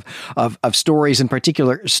of stories, in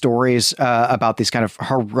particular stories about these kind of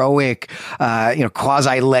heroic,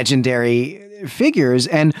 quasi-legendary figures.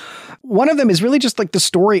 And one of them is really just like the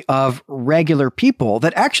story of regular people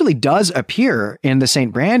that actually does appear in the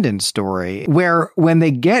St. Brandon story, where when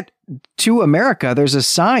they get to America, there's a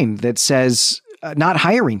sign that says, not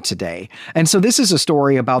hiring today. And so this is a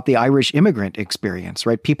story about the Irish immigrant experience,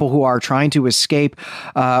 right? People who are trying to escape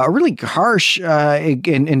a really harsh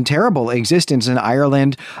and terrible existence in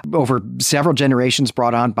Ireland over several generations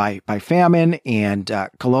brought on by famine and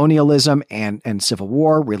colonialism and civil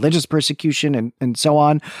war, religious persecution, and so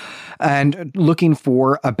on, and looking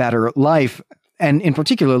for a better life. And in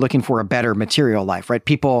particular, looking for a better material life, right?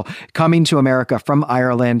 People coming to America from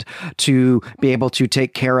Ireland to be able to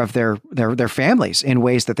take care of their families in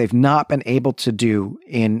ways that they've not been able to do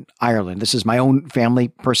in Ireland. This is my own family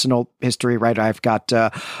personal history, right? I've got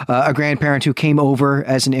a grandparent who came over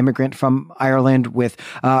as an immigrant from Ireland with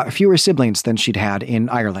fewer siblings than she'd had in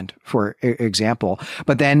Ireland, for example.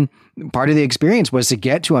 But then part of the experience was to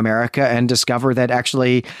get to America and discover that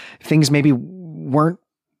actually things maybe weren't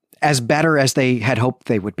as better as they had hoped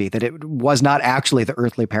they would be, that it was not actually the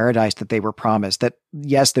earthly paradise that they were promised, that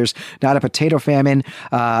yes, there's not a potato famine,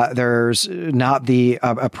 there's not the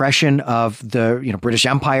oppression of the British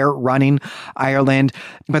Empire running Ireland,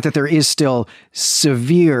 but that there is still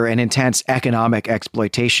severe and intense economic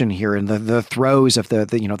exploitation here in the throes of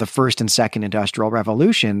the first and second industrial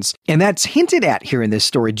revolutions. And that's hinted at here in this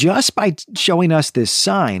story just by showing us this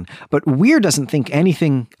sign, but Weir doesn't think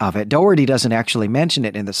anything of it. Doherty doesn't actually mention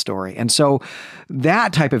it in the story. And so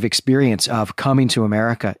that type of experience of coming to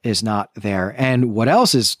America is not there. And what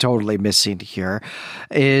else is totally missing here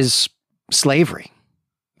is slavery.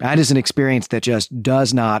 That is an experience that just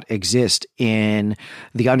does not exist in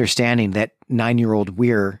the understanding that 9-year-old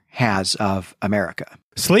Weir has of America.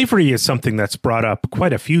 Slavery is something that's brought up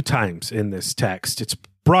quite a few times in this text. It's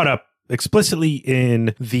brought up explicitly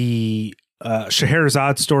in the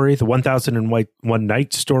Scheherazade story, the 1001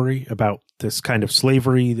 Night story about this kind of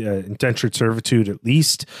slavery, indentured servitude, at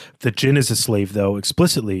least. The Jinn is a slave, though,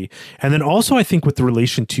 explicitly. And then also, I think, with the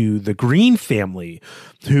relation to the Green family,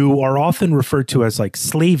 who are often referred to as like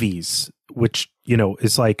slavies, which,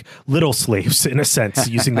 is like little slaves in a sense,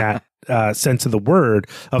 using that sense of the word,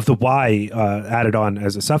 of the Y added on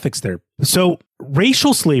as a suffix there. So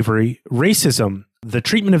racial slavery, racism, the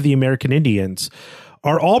treatment of the American Indians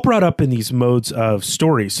are all brought up in these modes of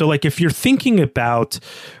story. So like if you're thinking about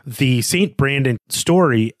the St. Brandon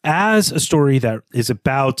story as a story that is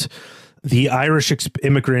about the Irish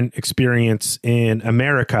immigrant experience in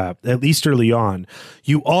America, at least early on,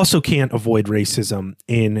 you also can't avoid racism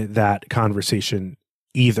in that conversation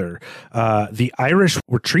either. The Irish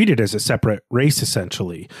were treated as a separate race,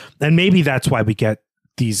 essentially. And maybe that's why we get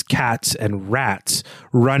these cats and rats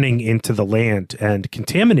running into the land and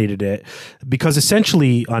contaminated it, because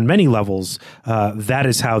essentially on many levels, that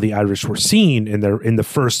is how the Irish were seen in the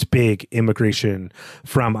first big immigration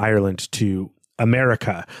from Ireland to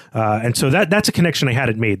America. And so that's a connection I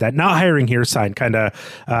hadn't made. That not hiring here sign kind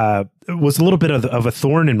of was a little bit of a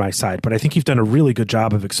thorn in my side, but I think you've done a really good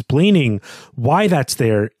job of explaining why that's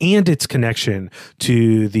there and its connection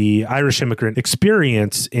to the Irish immigrant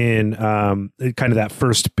experience in kind of that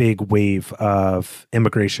first big wave of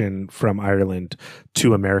immigration from Ireland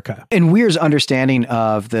to America. And Weir's understanding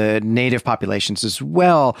of the native populations as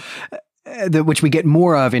well, which we get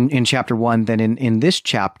more of in chapter 1 than in this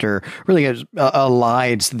chapter, really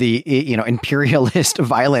elides the imperialist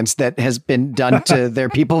violence that has been done to their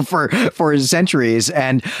people for centuries.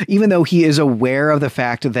 And even though he is aware of the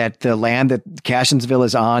fact that the land that Cashionsville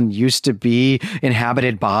is on used to be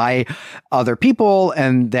inhabited by other people,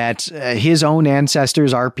 and that his own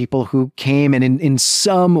ancestors are people who came and in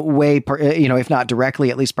some way, if not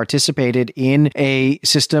directly, at least participated in a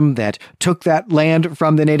system that took that land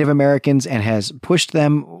from the Native Americans and has pushed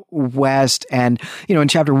them west. And, in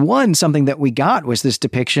chapter 1, something that we got was this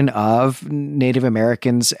depiction of Native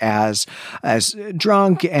Americans as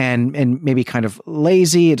drunk and maybe kind of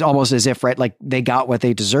lazy. It's almost as if, right, like they got what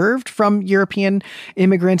they deserved from European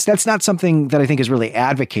immigrants. That's not something that I think is really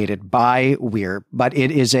advocated by Weir, but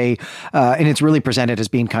it is and it's really presented as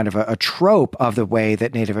being kind of a trope of the way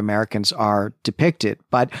that Native Americans are depicted.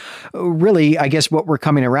 But really, I guess what we're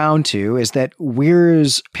coming around to is that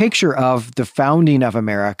Weir's picture of the founding of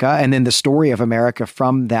America and then the story of America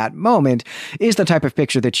from that moment is the type of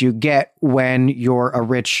picture that you get when you're a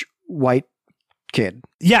rich white kid.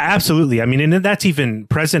 Yeah, absolutely. I mean, and that's even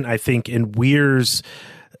present, I think, in Weir's,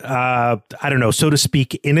 I don't know, so to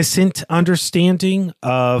speak, innocent understanding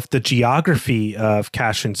of the geography of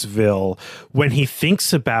Cashionsville when he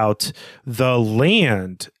thinks about the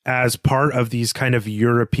land as part of these kind of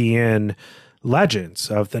European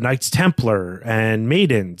legends of the Knights Templar and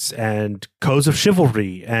maidens and codes of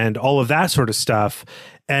chivalry and all of that sort of stuff,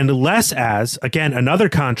 and less as, again, another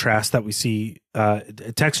contrast that we see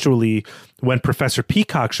textually when Professor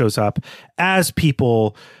Peacock shows up, as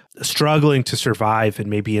people struggling to survive in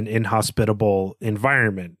maybe an inhospitable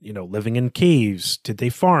environment, living in caves. Did they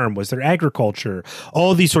farm? Was there agriculture?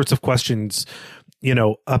 All these sorts of questions,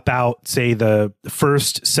 about, say, the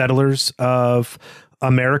first settlers of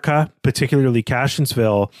America, particularly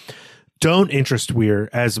Cashionsville, don't interest Weir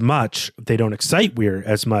as much. They don't excite Weir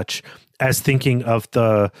as much as thinking of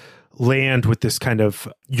the land with this kind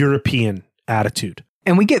of European attitude.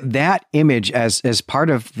 And we get that image as part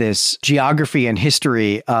of this geography and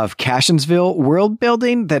history of Cashionsville world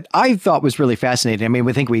building that I thought was really fascinating. I mean,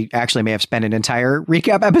 we think we actually may have spent an entire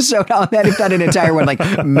recap episode on that, if not an entire one,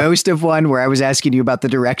 like most of one, where I was asking you about the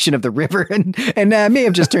direction of the river and may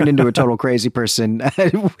have just turned into a total crazy person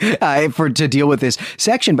to deal with this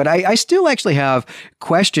section. But I still actually have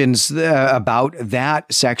questions about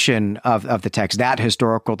that section of the text, that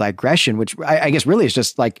historical digression, which I guess really is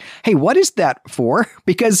just like, hey, what is that for?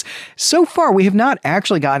 Because so far we have not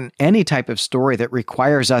actually gotten any type of story that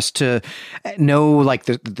requires us to know like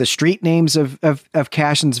the street names of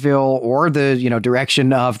Cashionsville or the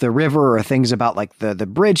direction of the river or things about like the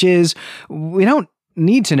bridges. We don't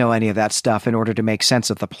need to know any of that stuff in order to make sense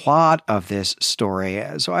of the plot of this story.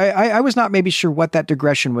 So I was not maybe sure what that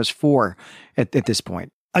digression was for at this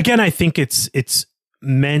point. Again, I think it's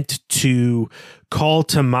meant to call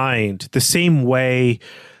to mind the same way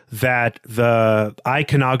that the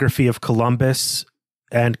iconography of Columbus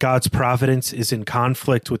and God's providence is in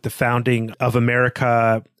conflict with the founding of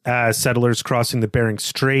America as settlers crossing the Bering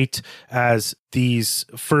Strait, as these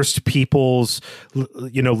first peoples,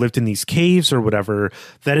 lived in these caves or whatever,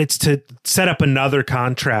 that it's to set up another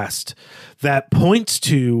contrast that points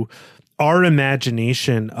to our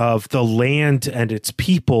imagination of the land and its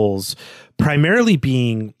peoples primarily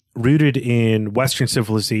being rooted in Western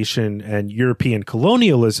civilization and European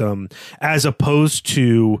colonialism, as opposed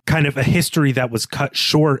to kind of a history that was cut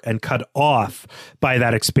short and cut off by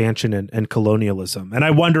that expansion and colonialism. And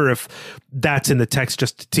I wonder if that's in the text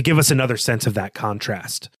just to give us another sense of that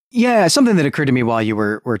contrast. Yeah, something that occurred to me while you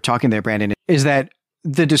were talking there, Brandon, is that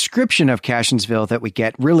the description of Cashionsville that we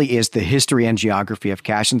get really is the history and geography of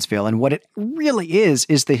Cashionsville. And what it really is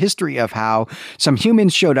the history of how some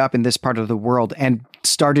humans showed up in this part of the world and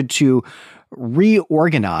started to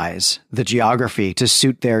reorganize the geography to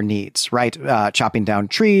suit their needs, right? Chopping down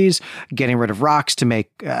trees, getting rid of rocks to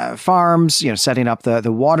make farms, setting up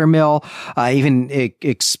the water mill, even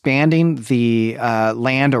expanding the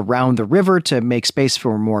land around the river to make space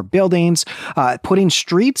for more buildings, putting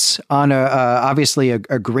streets on obviously a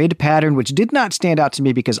grid pattern, which did not stand out to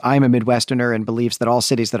me because I'm a Midwesterner and believes that all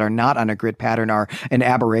cities that are not on a grid pattern are an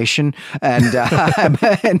aberration. And,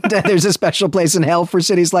 and there's a special place in hell for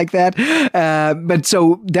cities like that.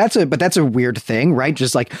 But that's a weird thing, right?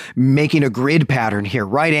 Just like making a grid pattern here,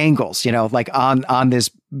 right angles, like on this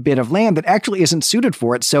bit of land that actually isn't suited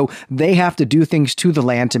for it. So they have to do things to the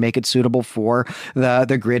land to make it suitable for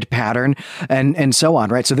the grid pattern and so on,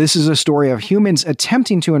 right? So this is a story of humans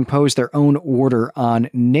attempting to impose their own order on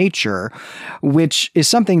nature, which is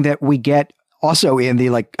something that we get also in the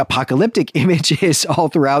apocalyptic images all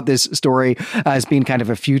throughout this story as being kind of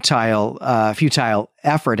a futile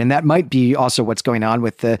effort. And that might be also what's going on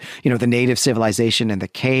with the native civilization and the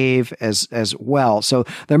cave as well. So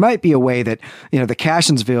there might be a way that, the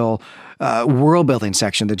Cashensville world building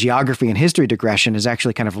section, the geography and history digression, is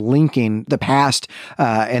actually kind of linking the past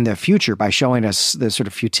and the future by showing us the sort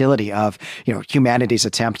of futility of, humanity's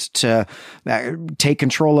attempt to take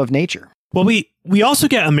control of nature. Well, we also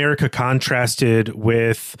get America contrasted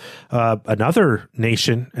with another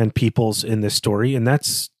nation and peoples in this story, and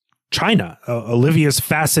that's China. Olivia's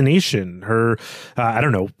fascination, her,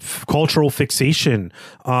 cultural fixation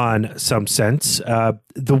on some sense.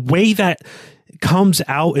 The way that comes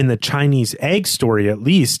out in the Chinese egg story, at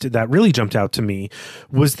least, that really jumped out to me,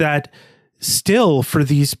 was that still for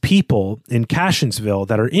these people in Cashensville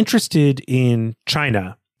that are interested in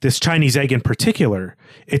China, this Chinese egg in particular,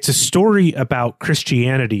 it's a story about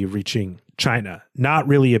Christianity reaching China, not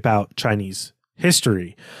really about Chinese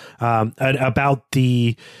history, and about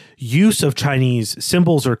the use of Chinese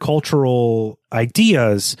symbols or cultural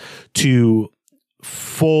ideas to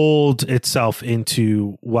fold itself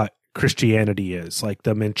into what Christianity is, like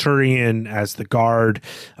the Manchurian as the guard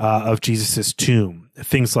of Jesus's tomb,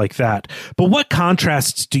 things like that. But what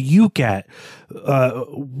contrasts do you get?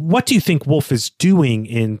 What do you think Wolf is doing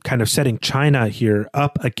in kind of setting China here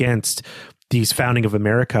up against these founding of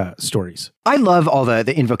America stories? I love all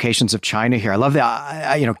the invocations of China here. I love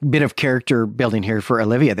the bit of character building here for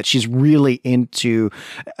Olivia, that she's really into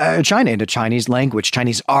China, into Chinese language,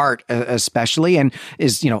 Chinese art especially, and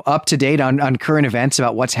is up to date on current events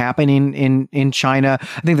about what's happening in China.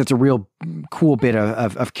 I think that's a real cool bit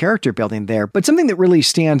of character building there. But something that really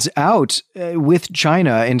stands out with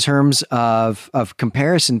China in terms of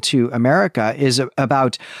comparison to America is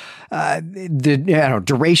about the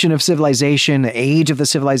duration of civilization, the age of the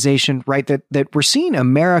civilization, right? That we're seeing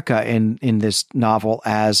America in this novel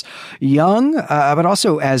as young, but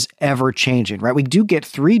also as ever changing, right? We do get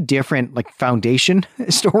three different foundation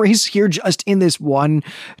stories here just in this one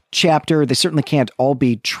chapter. They certainly can't all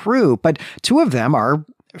be true, but two of them are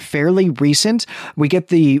fairly recent. We get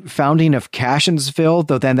the founding of Cashensville,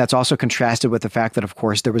 though then that's also contrasted with the fact that, of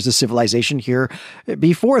course, there was a civilization here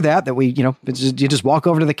before that we, you just walk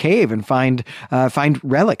over to the cave and find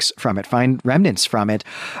relics from it, find remnants from it.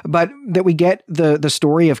 But that we get the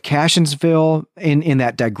story of Cashensville in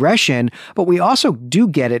that digression, but we also do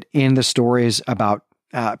get it in the stories about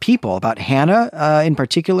people, about Hannah in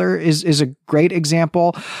particular is a great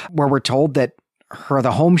example, where we're told that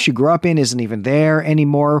the home she grew up in isn't even there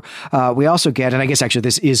anymore. We also get, and I guess actually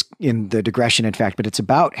this is in the digression, in fact, but it's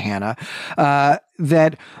about Hannah,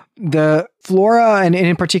 that the flora and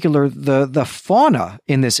in particular the fauna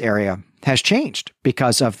in this area has changed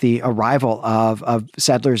because of the arrival of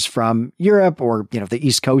settlers from Europe, or the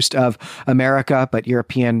east coast of America, but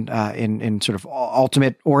European in sort of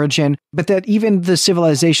ultimate origin. But that even the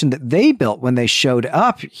civilization that they built when they showed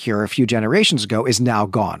up here a few generations ago is now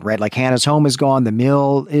gone, right? Like Hannah's home is gone, the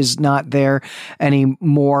mill is not there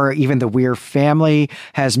anymore. Even the Weir family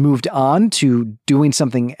has moved on to doing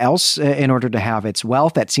something else in order to have its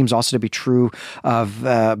wealth. That seems also to be true of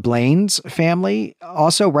Blaine's family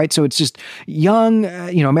also, right? So it's just young,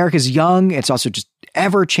 America's young. It's also just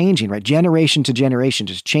ever changing, right? Generation to generation,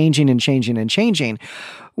 just changing and changing and changing.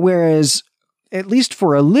 Whereas, at least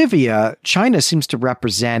for Olivia, China seems to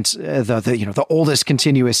represent the oldest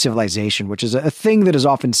continuous civilization, which is a thing that is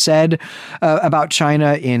often said about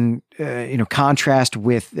China in contrast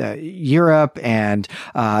with Europe and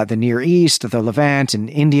the Near East, the Levant and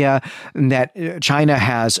India, and that China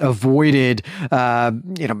has avoided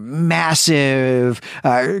massive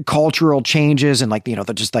cultural changes and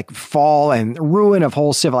the fall and ruin of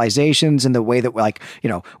whole civilizations in the way that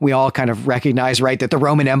we all kind of recognize, right, that the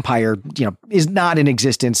Roman Empire is not in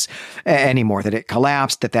existence anymore, that it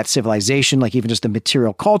collapsed, that civilization, even just the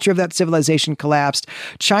material culture of that civilization collapsed.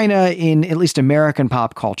 China, in at least American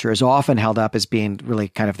pop culture, is often held up as being really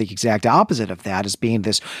kind of the exact opposite of that, as being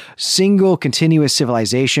this single continuous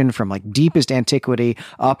civilization from deepest antiquity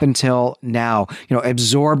up until now,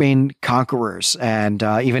 absorbing conquerors and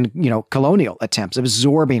even colonial attempts,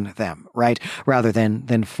 absorbing them, right, rather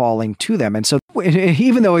than falling to them. And so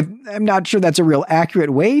even though I'm not sure that's a real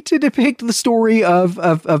accurate way to depict the story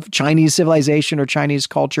of Chinese civilization or Chinese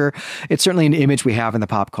culture, it's certainly an image we have in the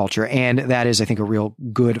pop culture. And that is, I think, a real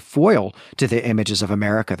good foil to the images of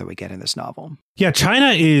America that we get in this novel. Yeah,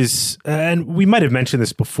 China is, and we might have mentioned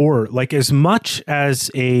this before, like as much as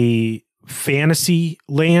a fantasy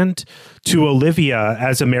land to Olivia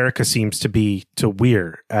as America seems to be to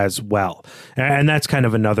Weir as well. And that's kind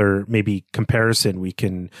of another maybe comparison we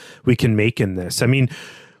can make in this. I mean,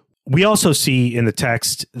 we also see in the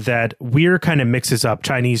text that Weir kind of mixes up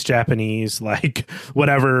Chinese, Japanese, like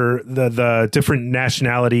whatever the different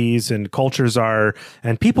nationalities and cultures are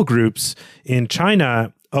and people groups in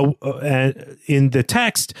China. In the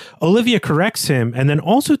text, Olivia corrects him and then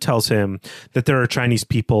also tells him that there are Chinese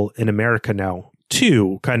people in America now,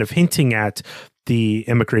 too, kind of hinting at the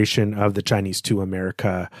immigration of the Chinese to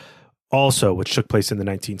America also, which took place in the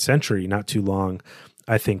 19th century, not too long,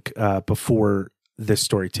 I think, before this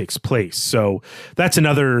story takes place. So that's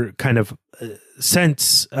another kind of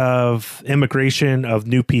sense of immigration of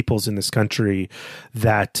new peoples in this country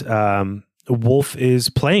that Woolf is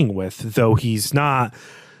playing with, though he's not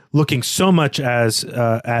looking so much as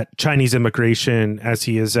at Chinese immigration as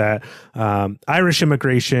he is at Irish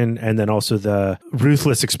immigration, and then also the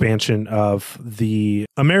ruthless expansion of the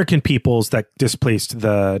American peoples that displaced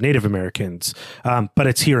the Native Americans. But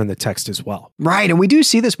it's here in the text as well. Right. And we do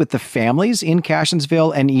see this with the families in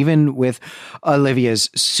Cashonsville and even with Olivia's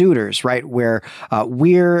suitors, right? Where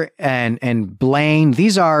Weir and Blaine,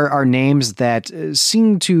 these are names that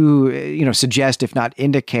seem to, suggest, if not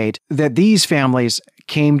indicate, that these families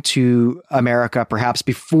came to America perhaps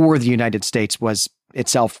before the United States was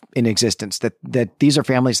itself in existence, that these are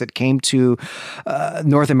families that came to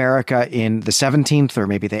North America in the 17th or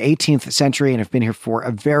maybe the 18th century and have been here for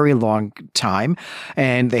a very long time.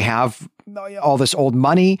 And they have all this old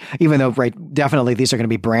money, even though, right, definitely these are going to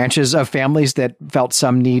be branches of families that felt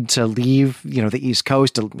some need to leave, the East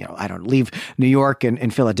Coast, to, leave New York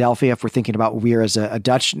and Philadelphia, if we're thinking about Weir as a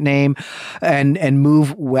Dutch name, and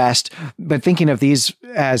move west. But thinking of these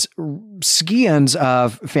as scions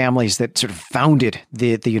of families that sort of founded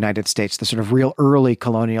the United States, the sort of real early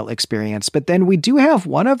colonial experience. But then we do have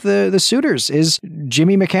one of the suitors is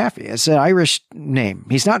Jimmy McAfee. It's an Irish name.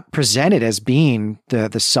 He's not presented as being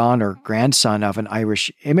the son or grandson of an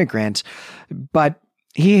Irish immigrant, but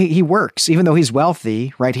he works, even though he's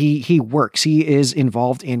wealthy, right? He works. He is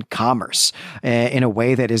involved in commerce in a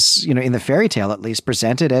way that is, in the fairy tale at least,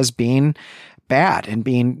 presented as being bad and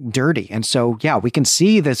being dirty. And so, yeah, we can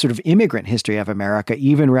see the sort of immigrant history of America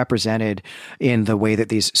even represented in the way that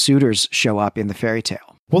these suitors show up in the fairy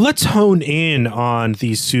tale. Well, let's hone in on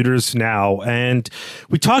these suitors now. And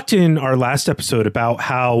we talked in our last episode about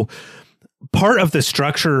how part of the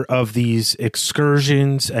structure of these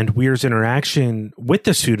excursions and Weir's interaction with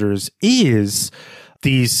the suitors is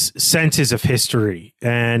these senses of history,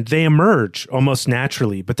 and they emerge almost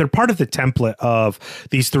naturally, but they're part of the template of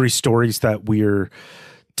these three stories that Weir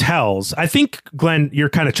tells. I think, Glenn, you're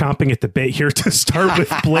kind of chomping at the bit here to start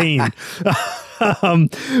with Blaine.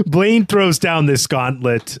 Blaine throws down this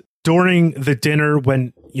gauntlet during the dinner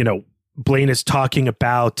when, Blaine is talking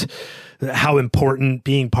about how important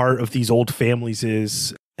being part of these old families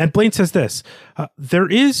is. And Blaine says this, there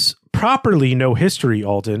is properly no history,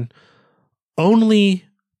 Alden, only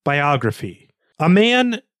biography. A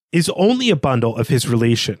man is only a bundle of his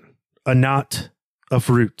relation, a knot of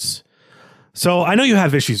roots. So I know you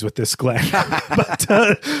have issues with this, Glenn, but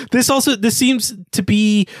this seems to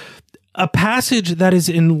be a passage that is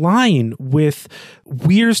in line with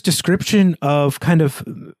Weir's description of kind of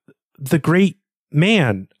the great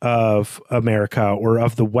man of America or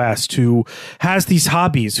of the West who has these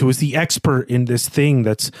hobbies, who is the expert in this thing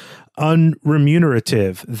that's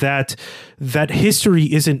unremunerative, that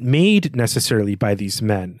history isn't made necessarily by these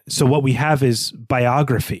men. So what we have is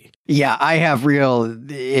biography. Yeah, I have real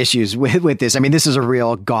issues with this. I mean, this is a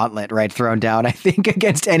real gauntlet, right, thrown down, I think,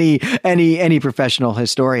 against any professional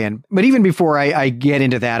historian. But even before I get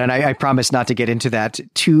into that, and I promise not to get into that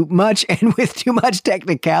too much and with too much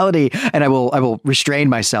technicality, and I will restrain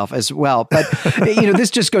myself as well. But this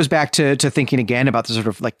just goes back to thinking again about the sort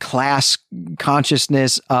of like class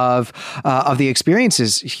consciousness of the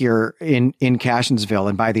experiences here in Cashonsville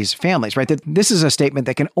and by these families, right? That this is a statement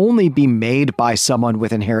that can only be made by someone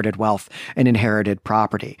with inherited wealth and inherited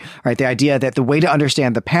property, right? The idea that the way to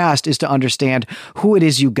understand the past is to understand who it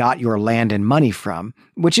is you got your land and money from,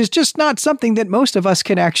 which is just not something that most of us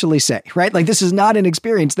can actually say, right? Like this is not an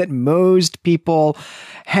experience that most people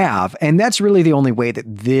have. And that's really the only way that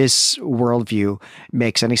this worldview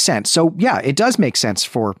makes any sense. So yeah, it does make sense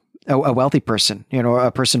for a wealthy person,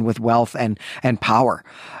 a person with wealth and power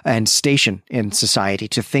and station in society,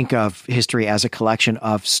 to think of history as a collection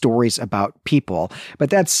of stories about people. But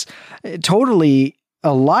that's totally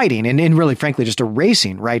eliding and really, frankly, just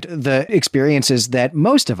erasing, right, the experiences that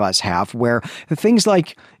most of us have, where things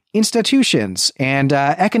like institutions and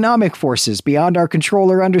economic forces beyond our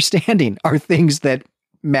control or understanding are things that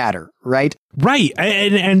matter, right? Right.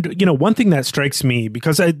 And one thing that strikes me,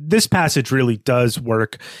 because this passage really does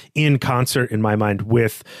work in concert in my mind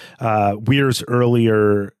with Weir's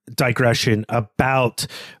earlier digression about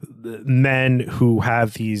men who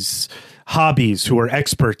have these hobbies, who are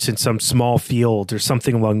experts in some small field or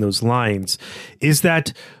something along those lines, is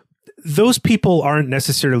that those people aren't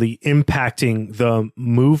necessarily impacting the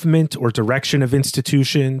movement or direction of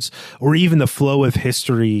institutions or even the flow of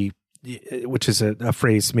history, which is a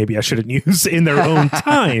phrase maybe I shouldn't use, in their own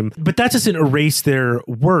time. But that doesn't erase their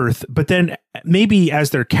worth. But then maybe as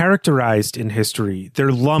they're characterized in history,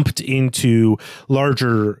 they're lumped into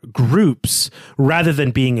larger groups rather than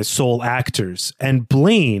being as sole actors. And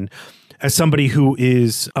Blaine, as somebody who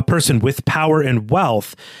is a person with power and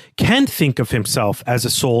wealth, can think of himself as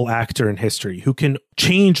a sole actor in history who can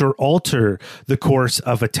change or alter the course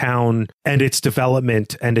of a town and its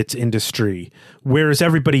development and its industry, whereas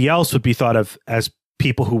everybody else would be thought of as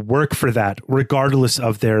people who work for that, regardless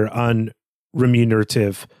of their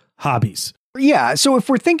unremunerative hobbies. Yeah. So if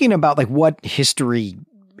we're thinking about like what history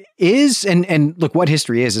is, and look, what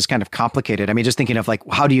history is kind of complicated. I mean, just thinking of like,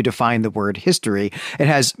 how do you define the word history? It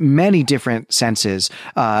has many different senses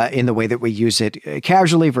in the way that we use it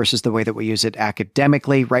casually versus the way that we use it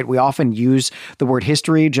academically, right? We often use the word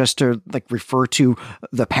history just to like refer to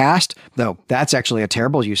the past, though that's actually a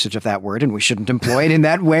terrible usage of that word, and we shouldn't employ it in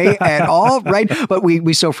that way at all, right? But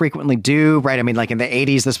we so frequently do, right? I mean, like in the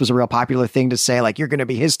 80s, this was a real popular thing to say, like, you're going to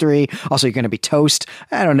be history. Also, you're going to be toast.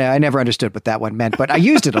 I don't know. I never understood what that one meant, but I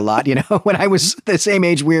used it a lot, when I was the same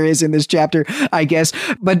age Weir is in this chapter, I guess.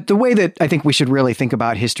 But the way that I think we should really think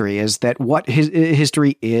about history is that what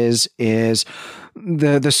history is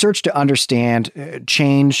the search to understand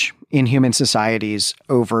change in human societies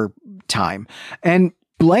over time. And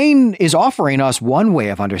Blaine is offering us one way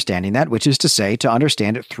of understanding that, which is to say, to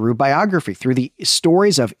understand it through biography, through the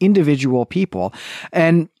stories of individual people.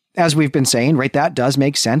 And as we've been saying, right, that does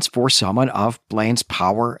make sense for someone of Blaine's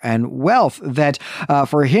power and wealth, that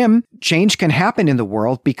for him, change can happen in the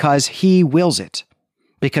world because he wills it,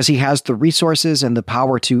 because he has the resources and the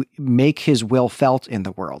power to make his will felt in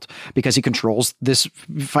the world, because he controls this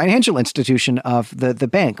financial institution of the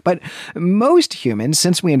bank. But most humans,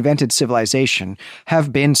 since we invented civilization,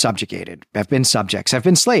 have been subjugated, have been subjects, have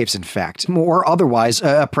been slaves, in fact, or otherwise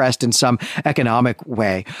oppressed in some economic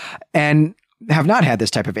way, and have not had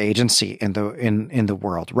this type of agency in the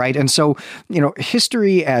world, right? And so,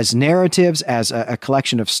 history as narratives, as a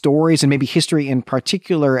collection of stories, and maybe history in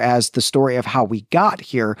particular as the story of how we got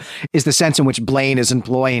here, is the sense in which Blaine is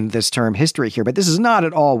employing this term history here. But this is not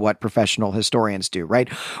at all what professional historians do, right?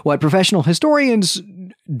 What professional historians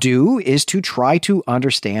do is to try to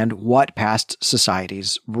understand what past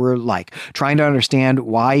societies were like, trying to understand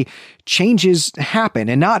why changes happen,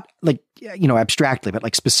 and not like, abstractly, but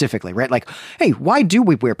like specifically, right? Like, hey, why do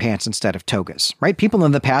we wear pants instead of togas, right? People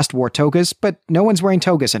in the past wore togas, but no one's wearing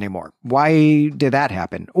togas anymore. Why did that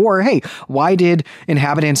happen? Or, hey, why did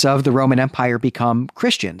inhabitants of the Roman Empire become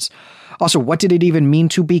Christians? Also, what did it even mean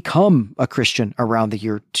to become a Christian around the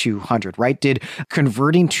year 200, right? Did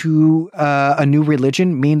converting to a new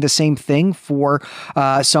religion mean the same thing for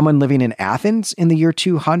someone living in Athens in the year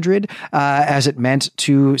 200 as it meant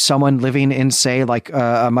to someone living in, say, like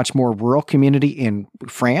a much more rural community in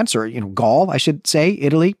France, or, Gaul, I should say,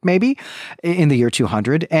 Italy, maybe, in the year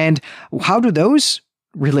 200? And how do those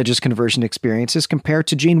religious conversion experiences compare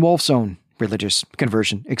to Gene Wolfe's own religious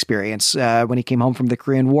conversion experience when he came home from the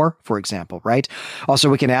Korean War, for example, right? Also,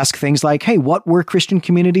 we can ask things like, hey, what were Christian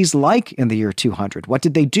communities like in the year 200? What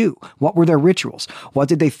did they do? What were their rituals? What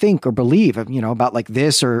did they think or believe, about like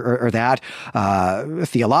this or that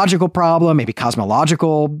theological problem, maybe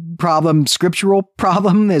cosmological problem, scriptural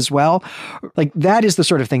problem as well? Like, that is the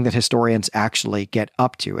sort of thing that historians actually get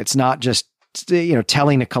up to. It's not just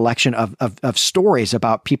telling a collection of stories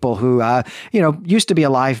about people who, used to be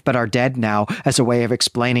alive but are dead now, as a way of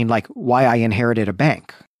explaining like why I inherited a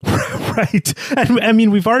bank. Right. And I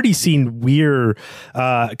mean, we've already seen Weir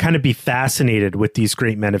kind of be fascinated with these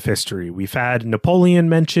great men of history. We've had Napoleon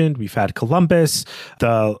mentioned. We've had Columbus.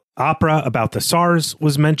 The opera about the Tsars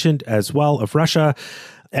was mentioned as well, of Russia.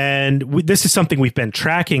 And this is something we've been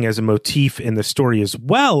tracking as a motif in the story as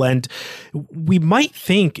well. And we might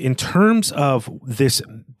think in terms of this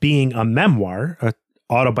being a memoir,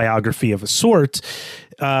 autobiography of a sort,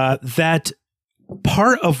 that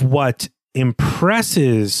part of what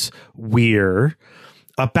impresses Weir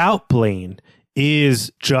about Blaine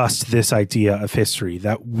is just this idea of history,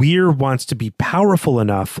 that Weir wants to be powerful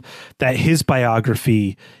enough that his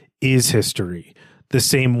biography is history, the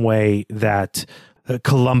same way that a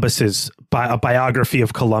biography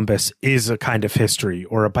of Columbus is a kind of history,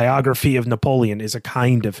 or a biography of Napoleon is a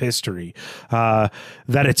kind of history, that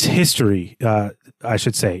it's history, I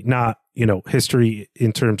should say, not, history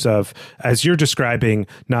in terms of, as you're describing,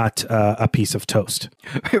 not a piece of toast.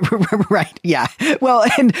 Right. Yeah. Well,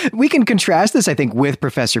 and we can contrast this, I think, with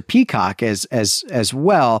Professor Peacock as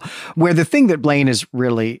well, where the thing that Blaine is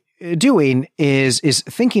really doing is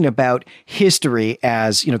thinking about history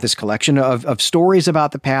as, this collection of stories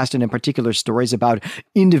about the past, and in particular stories about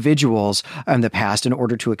individuals in the past, in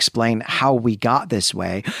order to explain how we got this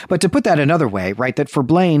way. But to put that another way, right, that for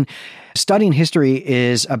Blaine, studying history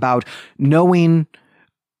is about knowing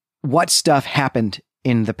what stuff happened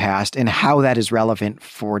in the past and how that is relevant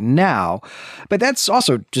for now. But that's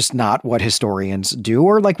also just not what historians do,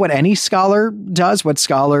 or like what any scholar does. What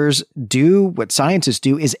scholars do, what scientists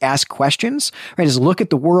do, is ask questions, right? Is look at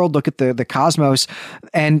the world, look at the cosmos,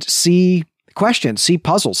 and see questions, see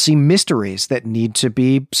puzzles, see mysteries that need to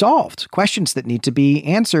be solved, questions that need to be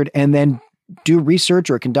answered, and then do research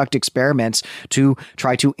or conduct experiments to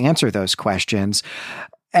try to answer those questions.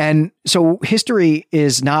 And so history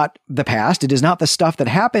is not the past. It is not the stuff that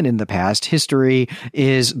happened in the past. History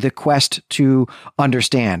is the quest to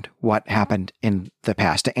understand what happened in the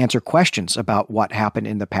past, to answer questions about what happened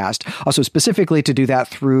in the past. Also, specifically to do that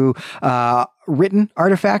through written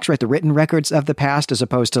artifacts, right? The written records of the past, as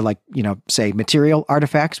opposed to say material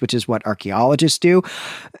artifacts, which is what archaeologists do.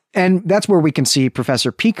 And that's where we can see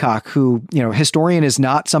Professor Peacock, who, historian is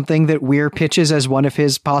not something that Weir pitches as one of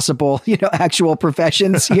his possible, actual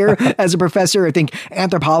professions here as a professor. I think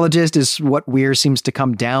anthropologist is what Weir seems to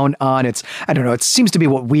come down on. It seems to be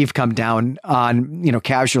what we've come down on,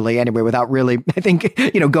 casually anyway, without really, I think,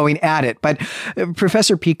 going at it. But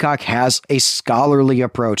Professor Peacock has a scholarly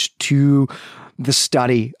approach to the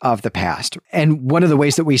study of the past. And one of the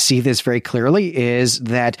ways that we see this very clearly is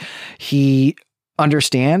that he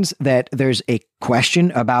understands that there's a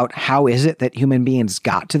question about how is it that human beings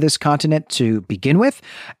got to this continent to begin with,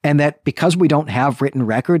 and that because we don't have written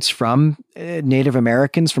records from Native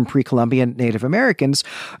Americans, from pre-Columbian Native Americans,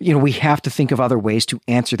 we have to think of other ways to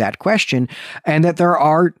answer that question, and that there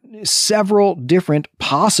are several different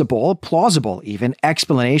possible, plausible even,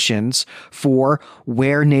 explanations for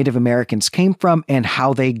where Native Americans came from and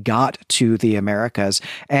how they got to the Americas.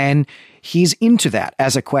 And he's into that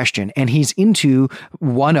as a question, and he's into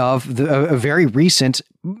one of a very recent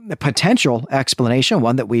potential explanation,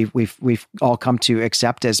 one that we've all come to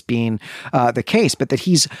accept as being the case, but that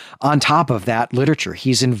he's on top of that literature.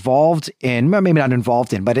 He's involved in, maybe not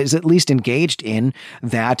involved in, but is at least engaged in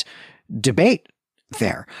that debate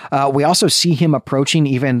there. We also see him approaching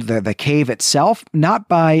even the cave itself, not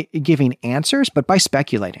by giving answers, but by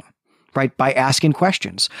speculating. Right, by asking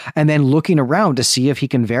questions and then looking around to see if he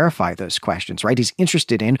can verify those questions, right? He's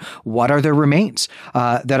interested in what are the remains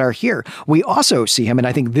that are here. We also see him, and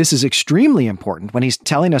I think this is extremely important, when he's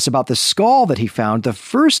telling us about the skull that he found the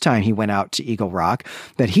first time he went out to Eagle Rock,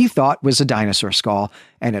 that he thought was a dinosaur skull,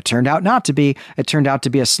 and it turned out not to be. It turned out to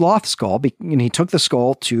be a sloth skull, and he took the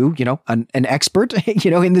skull to, an expert,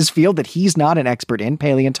 in this field that he's not an expert in,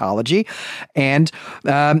 paleontology, and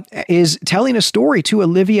is telling a story to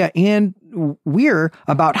Olivia and Weir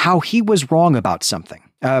about how he was wrong about something,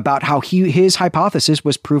 about how his hypothesis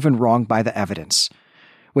was proven wrong by the evidence,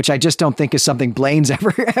 which I just don't think is something Blaine's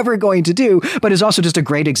ever going to do, but is also just a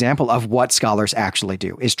great example of what scholars actually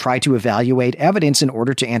do, is try to evaluate evidence in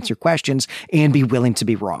order to answer questions and be willing to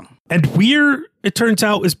be wrong. And Weir, it turns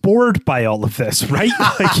out, is bored by all of this, right?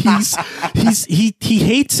 Like he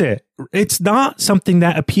hates it. It's not something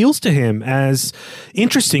that appeals to him as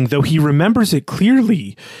interesting, though he remembers it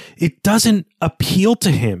clearly. It doesn't appeal to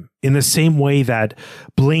him in the same way that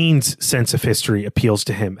Blaine's sense of history appeals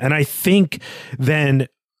to him. And I think then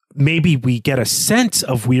maybe we get a sense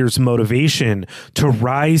of Weir's motivation to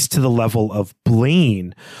rise to the level of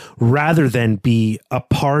Blaine rather than be a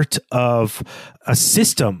part of a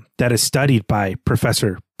system that is studied by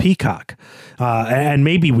Professor Peacock. And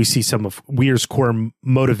maybe we see some of Weir's core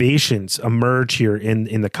motivations emerge here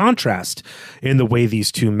in the contrast in the way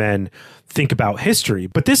these two men think about history.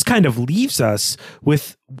 But this kind of leaves us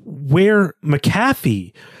with where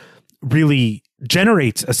McAfee really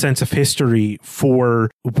generates a sense of history for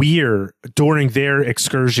Weir during their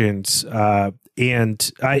excursions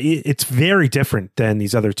And it's very different than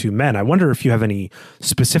these other two men. I wonder if you have any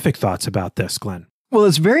specific thoughts about this, Glenn. Well,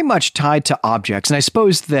 it's very much tied to objects. And I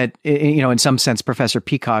suppose that, in some sense, Professor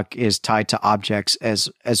Peacock is tied to objects as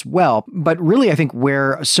well. But really, I think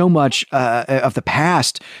where so much of the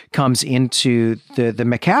past comes into the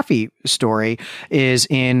McAfee story is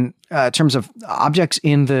in terms of objects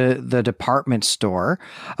in the department store.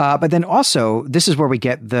 But then also, this is where we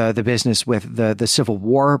get the business with the Civil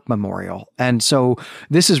War memorial. And so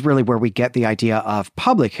this is really where we get the idea of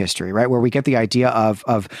public history, right? Where we get the idea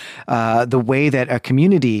of the way that a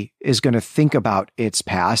community is going to think about its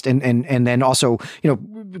past and then also,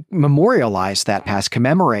 memorialize that past,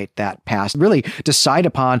 commemorate that past, really decide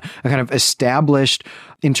upon a kind of established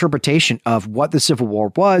interpretation of what the Civil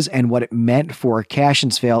War was and what it meant for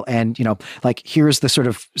Cashensville. And, here's the sort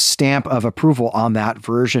of stamp of approval on that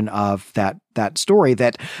version of that story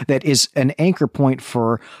that is an anchor point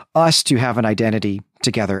for us to have an identity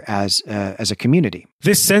together as a community.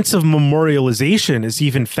 This sense of memorialization is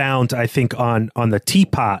even found, I think, on the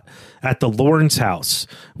teapot at the Lawrence house,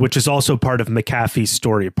 which is also part of McAfee's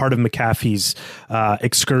story, part of McAfee's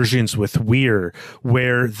excursions with Weir,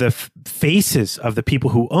 where the faces of the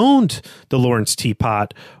people who owned the Lawrence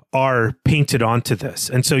teapot are painted onto this.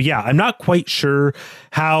 And so, yeah, I'm not quite sure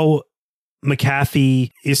how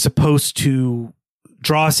McAfee is supposed to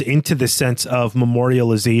draw us into the sense of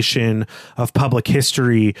memorialization of public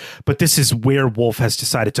history, but this is where Woolf has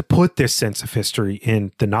decided to put this sense of history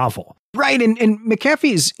in the novel. Right, and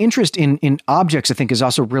McAfee's interest in objects, I think, is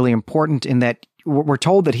also really important in that we're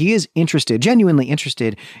told that he is genuinely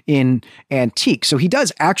interested in antiques. So he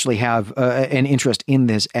does actually have an interest in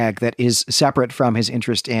this egg that is separate from his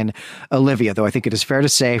interest in Olivia, though I think it is fair to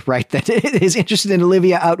say, right, that his interest in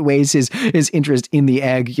Olivia outweighs his interest in the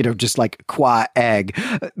egg, just like qua egg.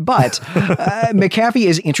 But McAfee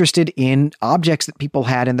is interested in objects that people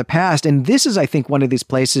had in the past. And this is, I think, one of these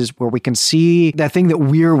places where we can see that thing that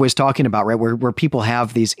Weir was talking about, right, where people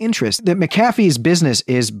have these interests. That McAfee's business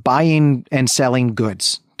is buying and selling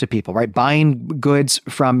goods to people, right? Buying goods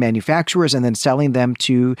from manufacturers and then selling them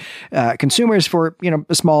to consumers for,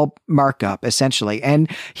 a small markup, essentially. And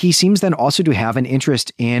he seems then also to have an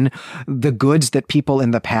interest in the goods that people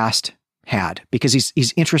in the past had, because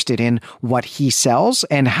he's interested in what he sells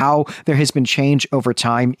and how there has been change over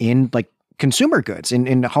time in consumer goods,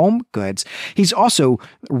 in home goods. He's also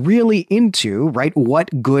really into, right, what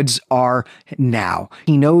goods are now.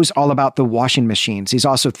 He knows all about the washing machines. He's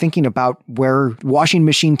also thinking about where washing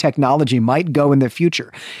machine technology might go in the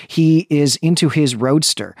future. He is into his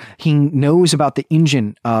Roadster. He knows about the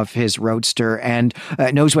engine of his Roadster and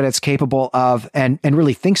knows what it's capable of, and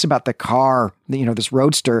really thinks about the car, this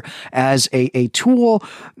Roadster, as a tool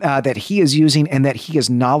that he is using and that he is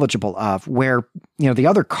knowledgeable of, where, the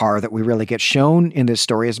other car that we really get shown in this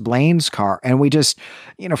story is Blaine's car. And we just,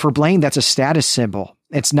 for Blaine, that's a status symbol.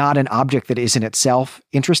 It's not an object that is in itself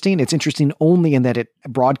interesting. It's interesting only in that it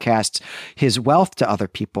broadcasts his wealth to other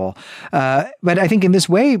people. But I think in this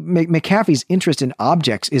way, McAfee's interest in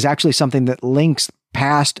objects is actually something that links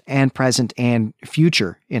past and present and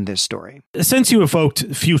future in this story. Since you evoked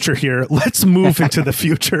future here, let's move into the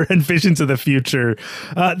future and visions of the future.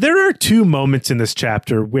 There are two moments in this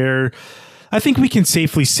chapter where I think we can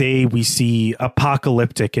safely say we see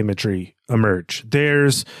apocalyptic imagery emerge.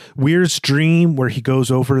 There's Weir's dream where he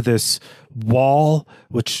goes over this wall,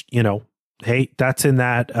 which, hey, that's in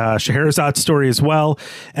that Scheherazade story as well,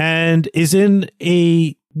 and is in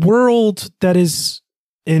a world that is,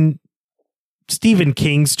 in Stephen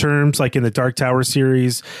King's terms, like in the Dark Tower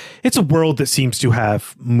series, it's a world that seems to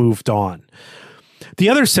have moved on. The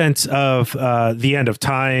other sense of the end of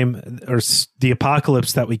time or the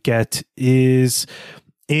apocalypse that we get is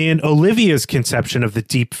in Olivia's conception of the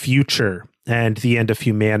deep future and the end of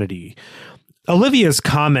humanity. Olivia's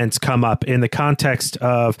comments come up in the context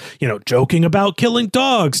of, joking about killing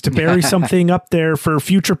dogs to bury something up there for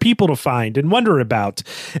future people to find and wonder about.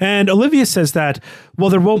 And Olivia says that, well,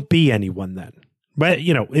 there won't be anyone then. But,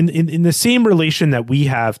 in the same relation that we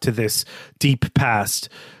have to this deep past,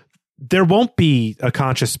 there won't be a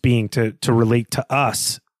conscious being to relate to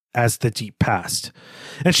us as the deep past.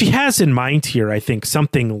 And she has in mind here, I think,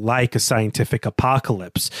 something like a scientific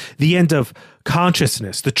apocalypse, the end of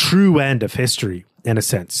consciousness, the true end of history, in a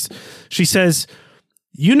sense. She says,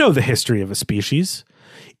 the history of a species.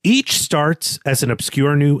 Each starts as an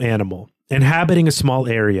obscure new animal, inhabiting a small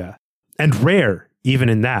area, and rare even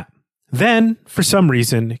in that. Then, for some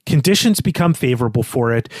reason, conditions become favorable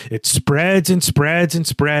for it. It spreads and spreads and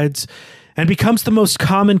spreads and becomes the most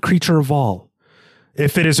common creature of all.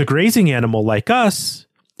 If it is a grazing animal like us,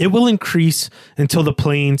 It will increase until the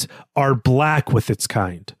plains are black with its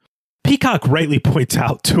kind. Peacock rightly points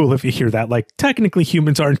out to Olivia here that, like, technically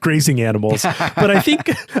humans aren't grazing animals, but I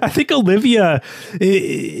think Olivia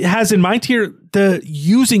has in mind here the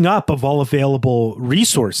using up of all available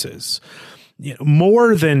resources,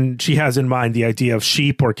 more than she has in mind the idea of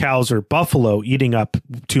sheep or cows or buffalo eating up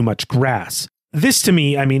too much grass. This to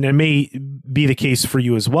me, I mean, it may be the case for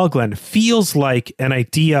you as well, Glenn, feels like an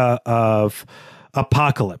idea of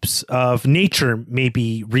apocalypse, of nature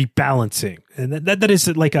maybe rebalancing. And that is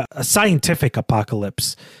like a scientific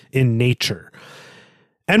apocalypse in nature.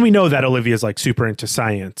 And we know that Olivia's like super into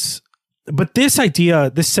science. But this idea,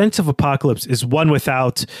 this sense of apocalypse is one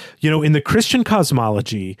without, in the Christian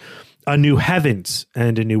cosmology, a new heavens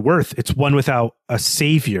and a new earth. It's one without a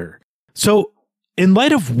savior. So in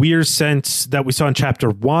light of Weir's sense that we saw in chapter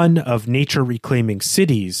 1 of nature reclaiming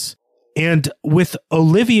cities, and with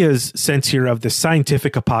Olivia's sense here of the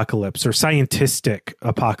scientific apocalypse, or scientistic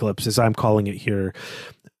apocalypse, as I'm calling it here,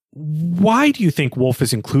 why do you think Wolfe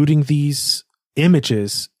is including these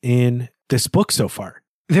images in this book so far?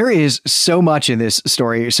 There is so much in this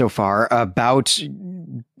story so far about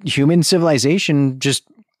human civilization just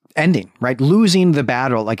ending, right? Losing the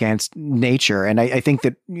battle against nature. And I think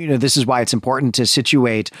that, this is why it's important to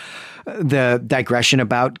situate the digression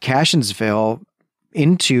about Cashensville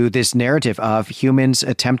into this narrative of humans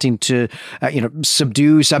attempting to,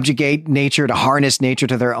 subjugate nature, to harness nature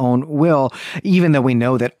to their own will, even though we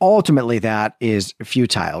know that ultimately that is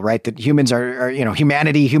futile, right? That humans are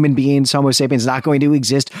humanity, human beings, Homo sapiens, not going to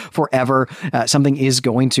exist forever. Something is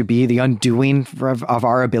going to be the undoing of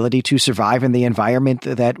our ability to survive in the environment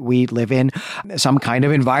that we live in. Some kind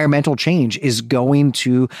of environmental change is going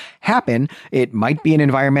to happen. It might be an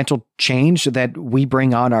environmental change that we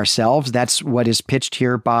bring on ourselves. That's what is pitched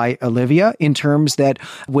here by Olivia in terms that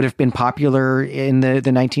would have been popular in the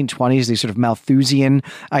 1920s, these sort of Malthusian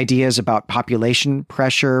ideas about population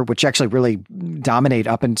pressure, which actually really dominate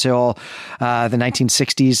up until the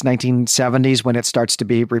 1960s, 1970s, when it starts to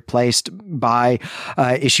be replaced by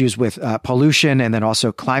issues with pollution and then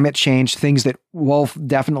also climate change, things that Wolfe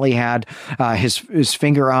definitely had his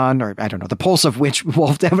finger on, or I don't know, the pulse of which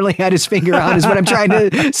Wolfe definitely had his finger on is what I'm trying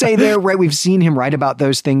to say there, right? We've seen him write about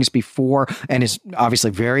those things before and is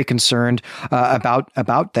obviously very concerned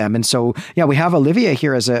about them. And so, yeah, we have Olivia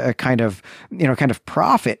here as a kind of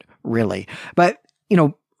prophet, really. But,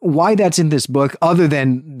 why that's in this book, other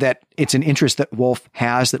than that it's an interest that Wolfe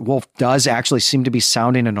has, that Wolfe does actually seem to be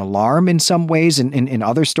sounding an alarm in some ways, in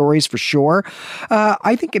other stories for sure.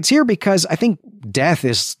 I think it's here because I think death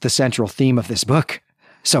is the central theme of this book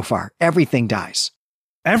so far. Everything dies.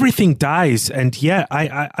 Everything dies. And yet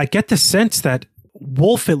I get the sense that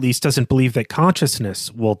Wolfe at least doesn't believe that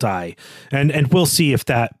consciousness will die. And we'll see if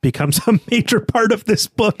that becomes a major part of this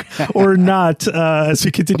book or not as we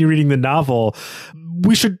continue reading the novel.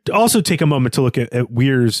 We should also take a moment to look at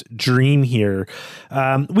Weir's dream here.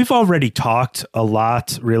 We've already talked a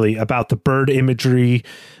lot, really, about the bird imagery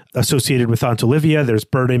associated with Aunt Olivia. There's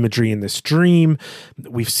bird imagery in this dream.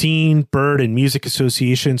 We've seen bird and music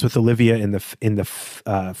associations with Olivia in the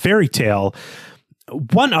fairy tale.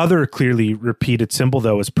 One other clearly repeated symbol,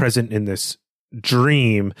 though, is present in this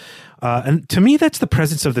dream. And to me, that's the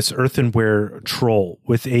presence of this earthenware troll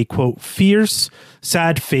with a, quote, fierce,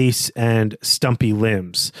 sad face and stumpy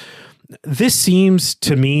limbs. This seems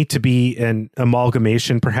to me to be an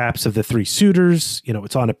amalgamation, perhaps, of the three suitors.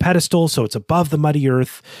 It's on a pedestal, so it's above the muddy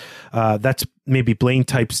earth. That's maybe Blaine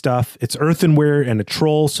type stuff. It's earthenware and a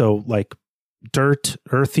troll, so like dirt,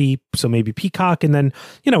 earthy, so maybe peacock, and then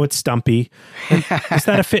it's stumpy. Is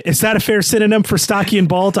that a fair synonym for stocky and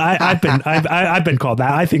bald? I've been called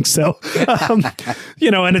that. I think so.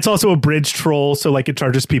 And it's also a bridge troll, so like it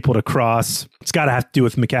charges people to cross. It's got to have to do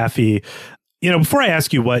with McAfee. Before I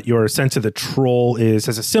ask you what your sense of the troll is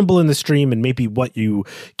as a symbol in this dream and maybe what you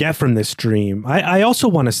get from this dream, I also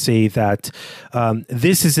want to say that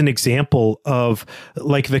this is an example of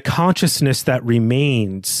like the consciousness that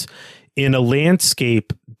remains in a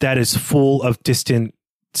landscape that is full of distant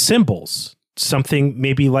symbols, something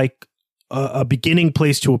maybe like a beginning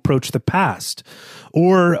place to approach the past,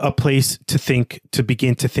 or a place to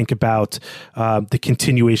begin to think about the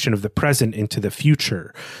continuation of the present into the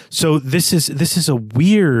future. So this is a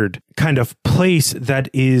weird kind of place that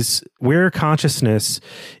is where consciousness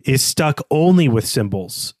is stuck only with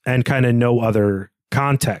symbols and kind of no other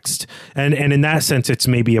context. And in that sense, it's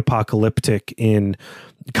maybe apocalyptic in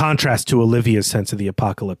contrast to Olivia's sense of the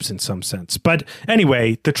apocalypse in some sense. But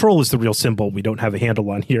anyway, the troll is the real symbol we don't have a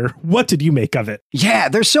handle on here. What did you make of it? Yeah,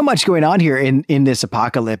 there's so much going on here in this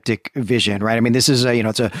apocalyptic vision, right? I mean, this is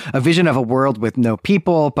it's a vision of a world with no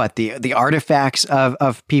people, but the artifacts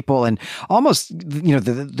of people, and almost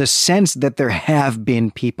the sense that there have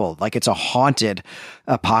been people, like it's a haunted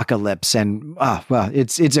apocalypse. And well,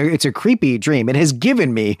 it's a creepy dream. It has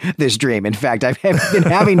given me this dream. In fact, I've been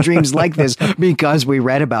having dreams like this because we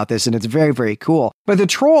read about this, and it's very, very cool. But the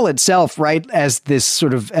troll itself, right, as this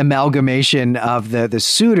sort of amalgamation of the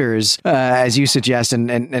suitors, as you suggest,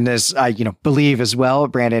 and as I believe as well,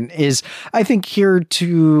 Brandon, is I think here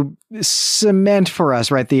to cement for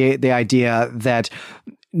us, right, the idea that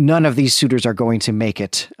none of these suitors are going to make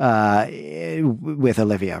it with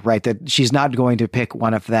Olivia, right? That she's not going to pick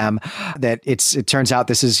one of them. That it turns out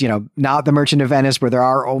this is not the Merchant of Venice, where there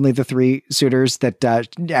are only the three suitors. That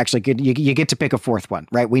actually you get to pick a fourth one,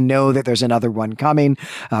 right? We know that there's another one coming.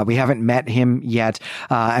 We haven't met him yet,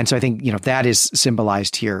 and so I think that is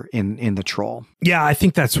symbolized here in the troll. Yeah, I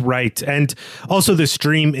think that's right, and also this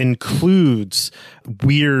dream includes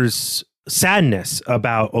Weir's sadness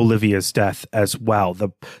about Olivia's death as well. The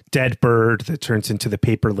dead bird that turns into the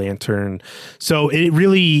paper lantern. So it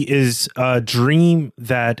really is a dream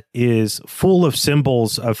that is full of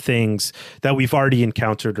symbols of things that we've already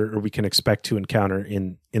encountered or we can expect to encounter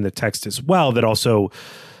in the text as well, that also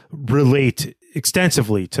relate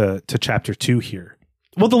extensively to chapter 2 here.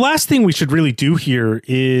 Well, the last thing we should really do here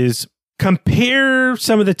is compare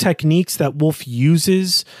some of the techniques that Woolf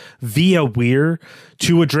uses via Weir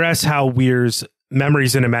to address how Weir's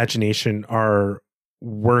memories and imagination are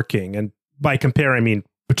working. And by compare, I mean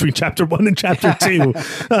between chapter 1 and chapter 2.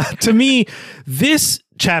 To me, this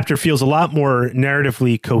chapter feels a lot more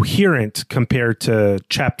narratively coherent compared to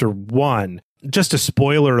chapter 1. Just a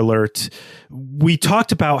spoiler alert, we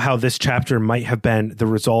talked about how this chapter might have been the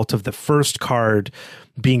result of the first card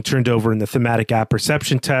being turned over in the thematic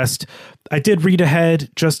apperception test. I did read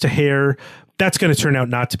ahead just a hair. That's going to turn out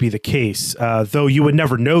not to be the case, though you would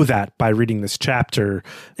never know that by reading this chapter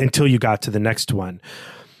until you got to the next one.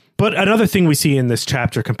 But another thing we see in this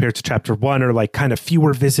chapter compared to chapter 1 are like kind of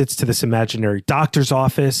fewer visits to this imaginary doctor's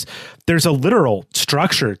office. There's a literal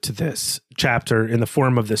structure to this chapter in the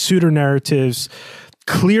form of the suitor narratives,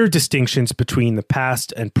 clear distinctions between the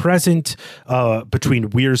past and present,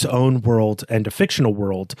 between Weir's own world and a fictional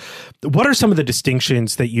world. What are some of the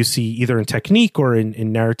distinctions that you see either in technique or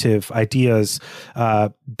in narrative ideas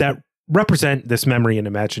that represent this memory and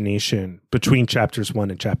imagination between chapters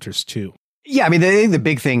 1 and chapters 2? Yeah, I mean, the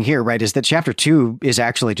big thing here, right, is that chapter 2 is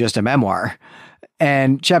actually just a memoir.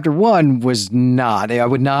 And chapter 1 was not. I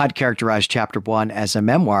would not characterize chapter 1 as a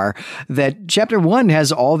memoir. That chapter 1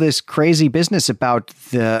 has all this crazy business about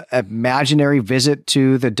the imaginary visit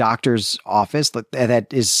to the doctor's office that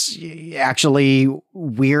is actually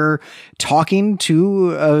Weir talking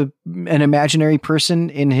to an imaginary person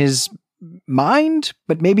in his mind,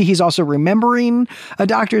 but maybe he's also remembering a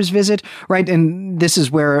doctor's visit, right? And this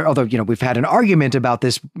is where, although, we've had an argument about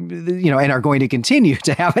this, and are going to continue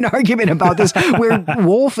to have an argument about this, where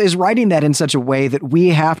Woolf is writing that in such a way that we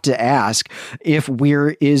have to ask if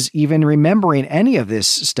Weir is even remembering any of this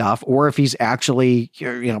stuff, or if he's actually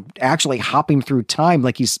hopping through time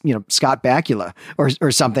like he's, Scott Bakula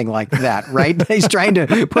or something like that, right? He's trying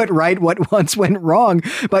to put right what once went wrong.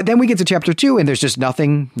 But then we get to chapter 2 and there's just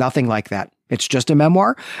nothing like that. It's just a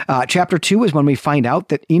memoir. Chapter 2 is when we find out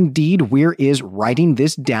that indeed Weir is writing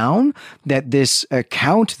this down, that this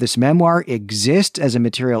account, this memoir exists as a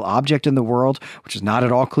material object in the world, which is not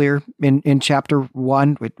at all clear in chapter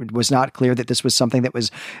 1. It was not clear that this was something that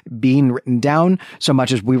was being written down so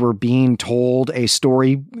much as we were being told a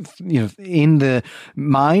story, in the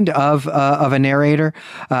mind of a narrator,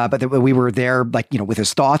 but that we were there, with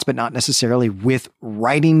his thoughts, but not necessarily with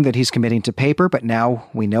writing that he's committing to paper. But now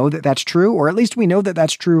we know that that's true. Or at least we know that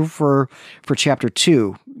that's true for chapter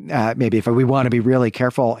 2, maybe if we want to be really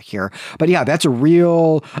careful here. But yeah, that's a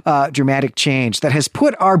real dramatic change that has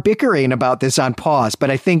put our bickering about this on pause, but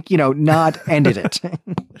I think, not ended it.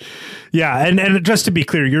 Yeah, and just to be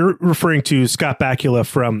clear, you're referring to Scott Bakula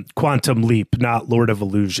from Quantum Leap, not Lord of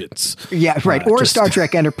Illusions. Yeah, right. Or Star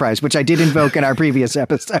Trek Enterprise, which I did invoke in our previous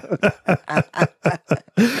episode.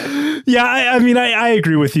 Yeah, I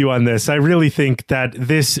agree with you on this. I really think that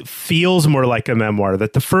this feels more like a memoir,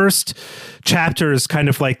 that the first chapter is kind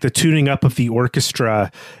of like the tuning up of the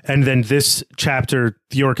orchestra, and then this chapter,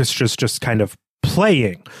 the orchestra is just kind of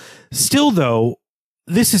playing. Still, though,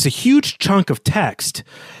 this is a huge chunk of text,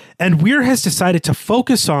 and Weir has decided to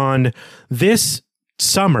focus on this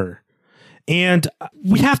summer And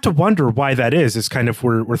we have to wonder why that is. It's kind of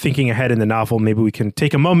we're thinking ahead in the novel. Maybe we can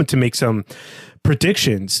take a moment to make some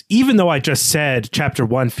predictions. Even though I just said chapter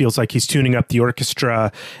 1 feels like he's tuning up the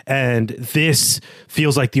orchestra, and this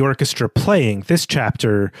feels like the orchestra playing this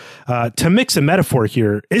chapter, to mix a metaphor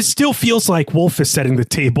here, it still feels like Wolfe is setting the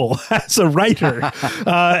table as a writer,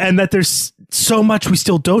 and that there's so much we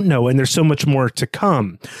still don't know, and there's so much more to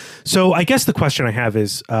come. So I guess the question I have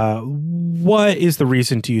is, what is the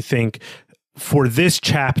reason, do you think, for this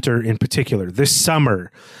chapter in particular, this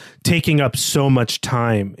summer, taking up so much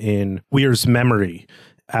time in Weir's memory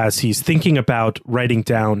as he's thinking about writing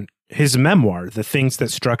down his memoir, the things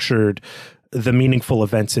that structured the meaningful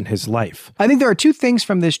events in his life? I think there are two things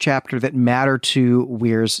from this chapter that matter to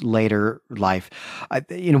Weir's later life.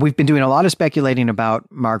 We've been doing a lot of speculating about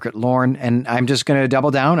Margaret Lorne, and I'm just going to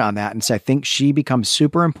double down on that and say I think she becomes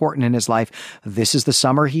super important in his life. This is the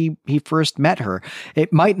summer he first met her.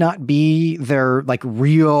 It might not be their like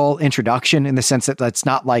real introduction in the sense that it's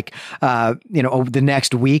not like, the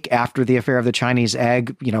next week after the affair of the Chinese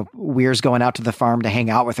egg, Weir's going out to the farm to hang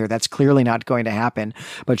out with her. That's clearly not going to happen.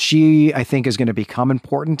 But she, I think, is going to become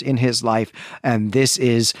important in his life. And this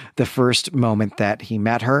is the first moment that he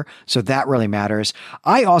met her. So that really matters.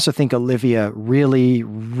 I also think Olivia really,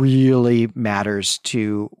 really matters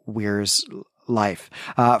to Weir's life.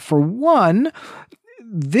 For one,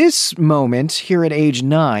 this moment here at age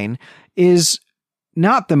 9 is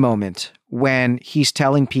not the moment when he's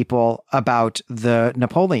telling people about the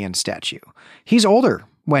Napoleon statue. He's older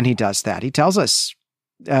when he does that. He tells us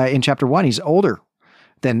in chapter 1, he's older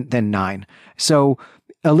than 9. So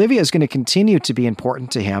Olivia is going to continue to be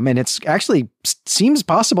important to him. And it's actually seems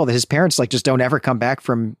possible that his parents just don't ever come back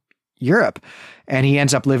from Europe. And he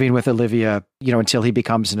ends up living with Olivia, until he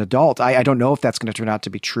becomes an adult. I don't know if that's going to turn out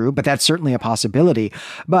to be true, but that's certainly a possibility.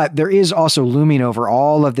 But there is also looming over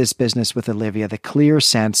all of this business with Olivia, the clear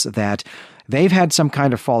sense that they've had some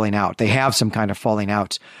kind of falling out. They have some kind of falling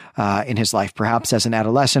out in his life, perhaps as an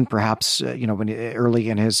adolescent, perhaps, when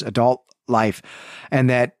early in his adult life, and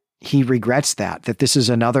that he regrets that this is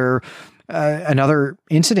another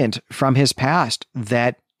incident from his past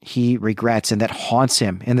that he regrets and that haunts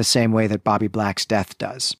him in the same way that Bobby Black's death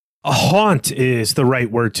does. A haunt is the right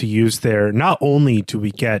word to use there. Not only do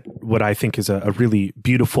we get what I think is a really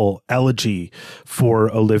beautiful elegy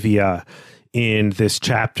for Olivia in this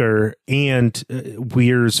chapter, and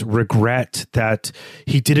Weir's regret that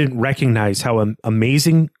he didn't recognize how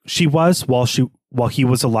amazing she was while he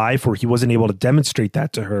was alive, or he wasn't able to demonstrate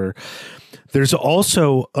that to her. There's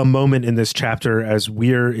also a moment in this chapter as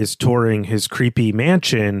Weir is touring his creepy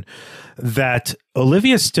mansion that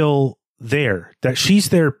Olivia's still there, that she's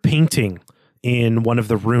there painting in one of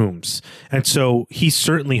the rooms. And so he's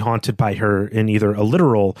certainly haunted by her in either a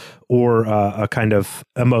literal or a kind of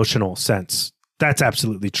emotional sense. That's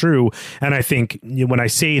absolutely true. And I think when I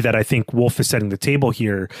say that, I think Wolfe is setting the table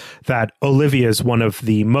here that Olivia is one of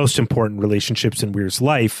the most important relationships in Weir's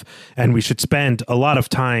life, and we should spend a lot of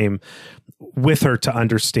time with her to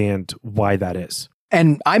understand why that is.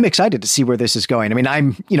 And I'm excited to see where this is going. I mean,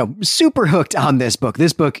 I'm, super hooked on this book.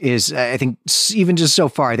 This book is, I think, even just so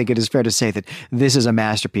far, I think it is fair to say that this is a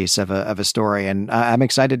masterpiece of a story. And I'm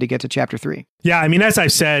excited to get to chapter 3. Yeah, I mean, as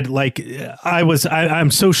I've said,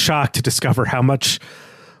 I'm so shocked to discover how much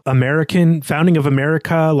American founding of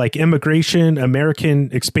America, immigration, American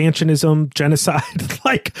expansionism, genocide,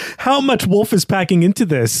 how much Wolfe is packing into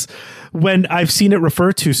this when I've seen it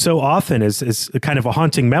referred to so often as a kind of a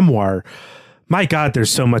haunting memoir. My God, there's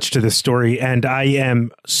so much to this story, and I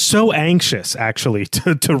am so anxious, actually,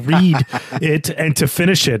 to read it and to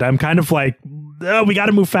finish it. I'm kind of like, oh, we got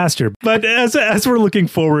to move faster. But as we're looking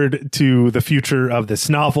forward to the future of this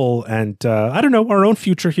novel and, our own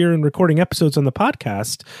future here in recording episodes on the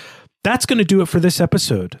podcast, that's going to do it for this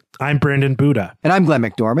episode. I'm Brandon Buddha. And I'm Glenn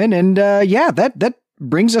McDorman. And that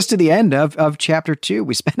brings us to the end of chapter 2.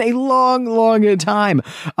 We spent a long, long time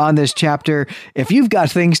on this chapter. If you've got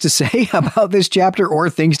things to say about this chapter or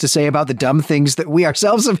things to say about the dumb things that we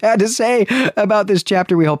ourselves have had to say about this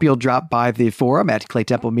chapter, we hope you'll drop by the forum at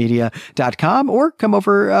claytemplemedia.com or come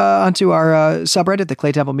over onto our subreddit, the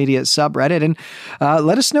Clay Temple Media subreddit, and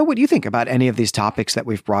let us know what you think about any of these topics that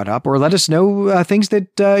we've brought up, or let us know things that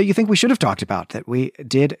you think we should have talked about that we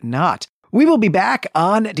did not. We will be back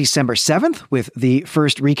on December 7th with the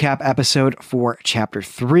first recap episode for Chapter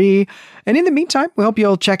 3. And in the meantime, we hope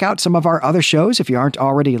you'll check out some of our other shows if you aren't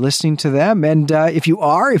already listening to them. And if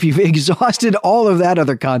you've exhausted all of that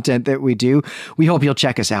other content that we do, we hope you'll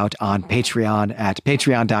check us out on Patreon at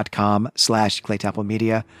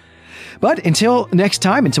patreon.com/ClayTempleMedia. But until next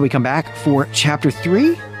time, until we come back for Chapter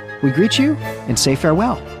 3, we greet you and say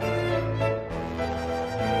farewell.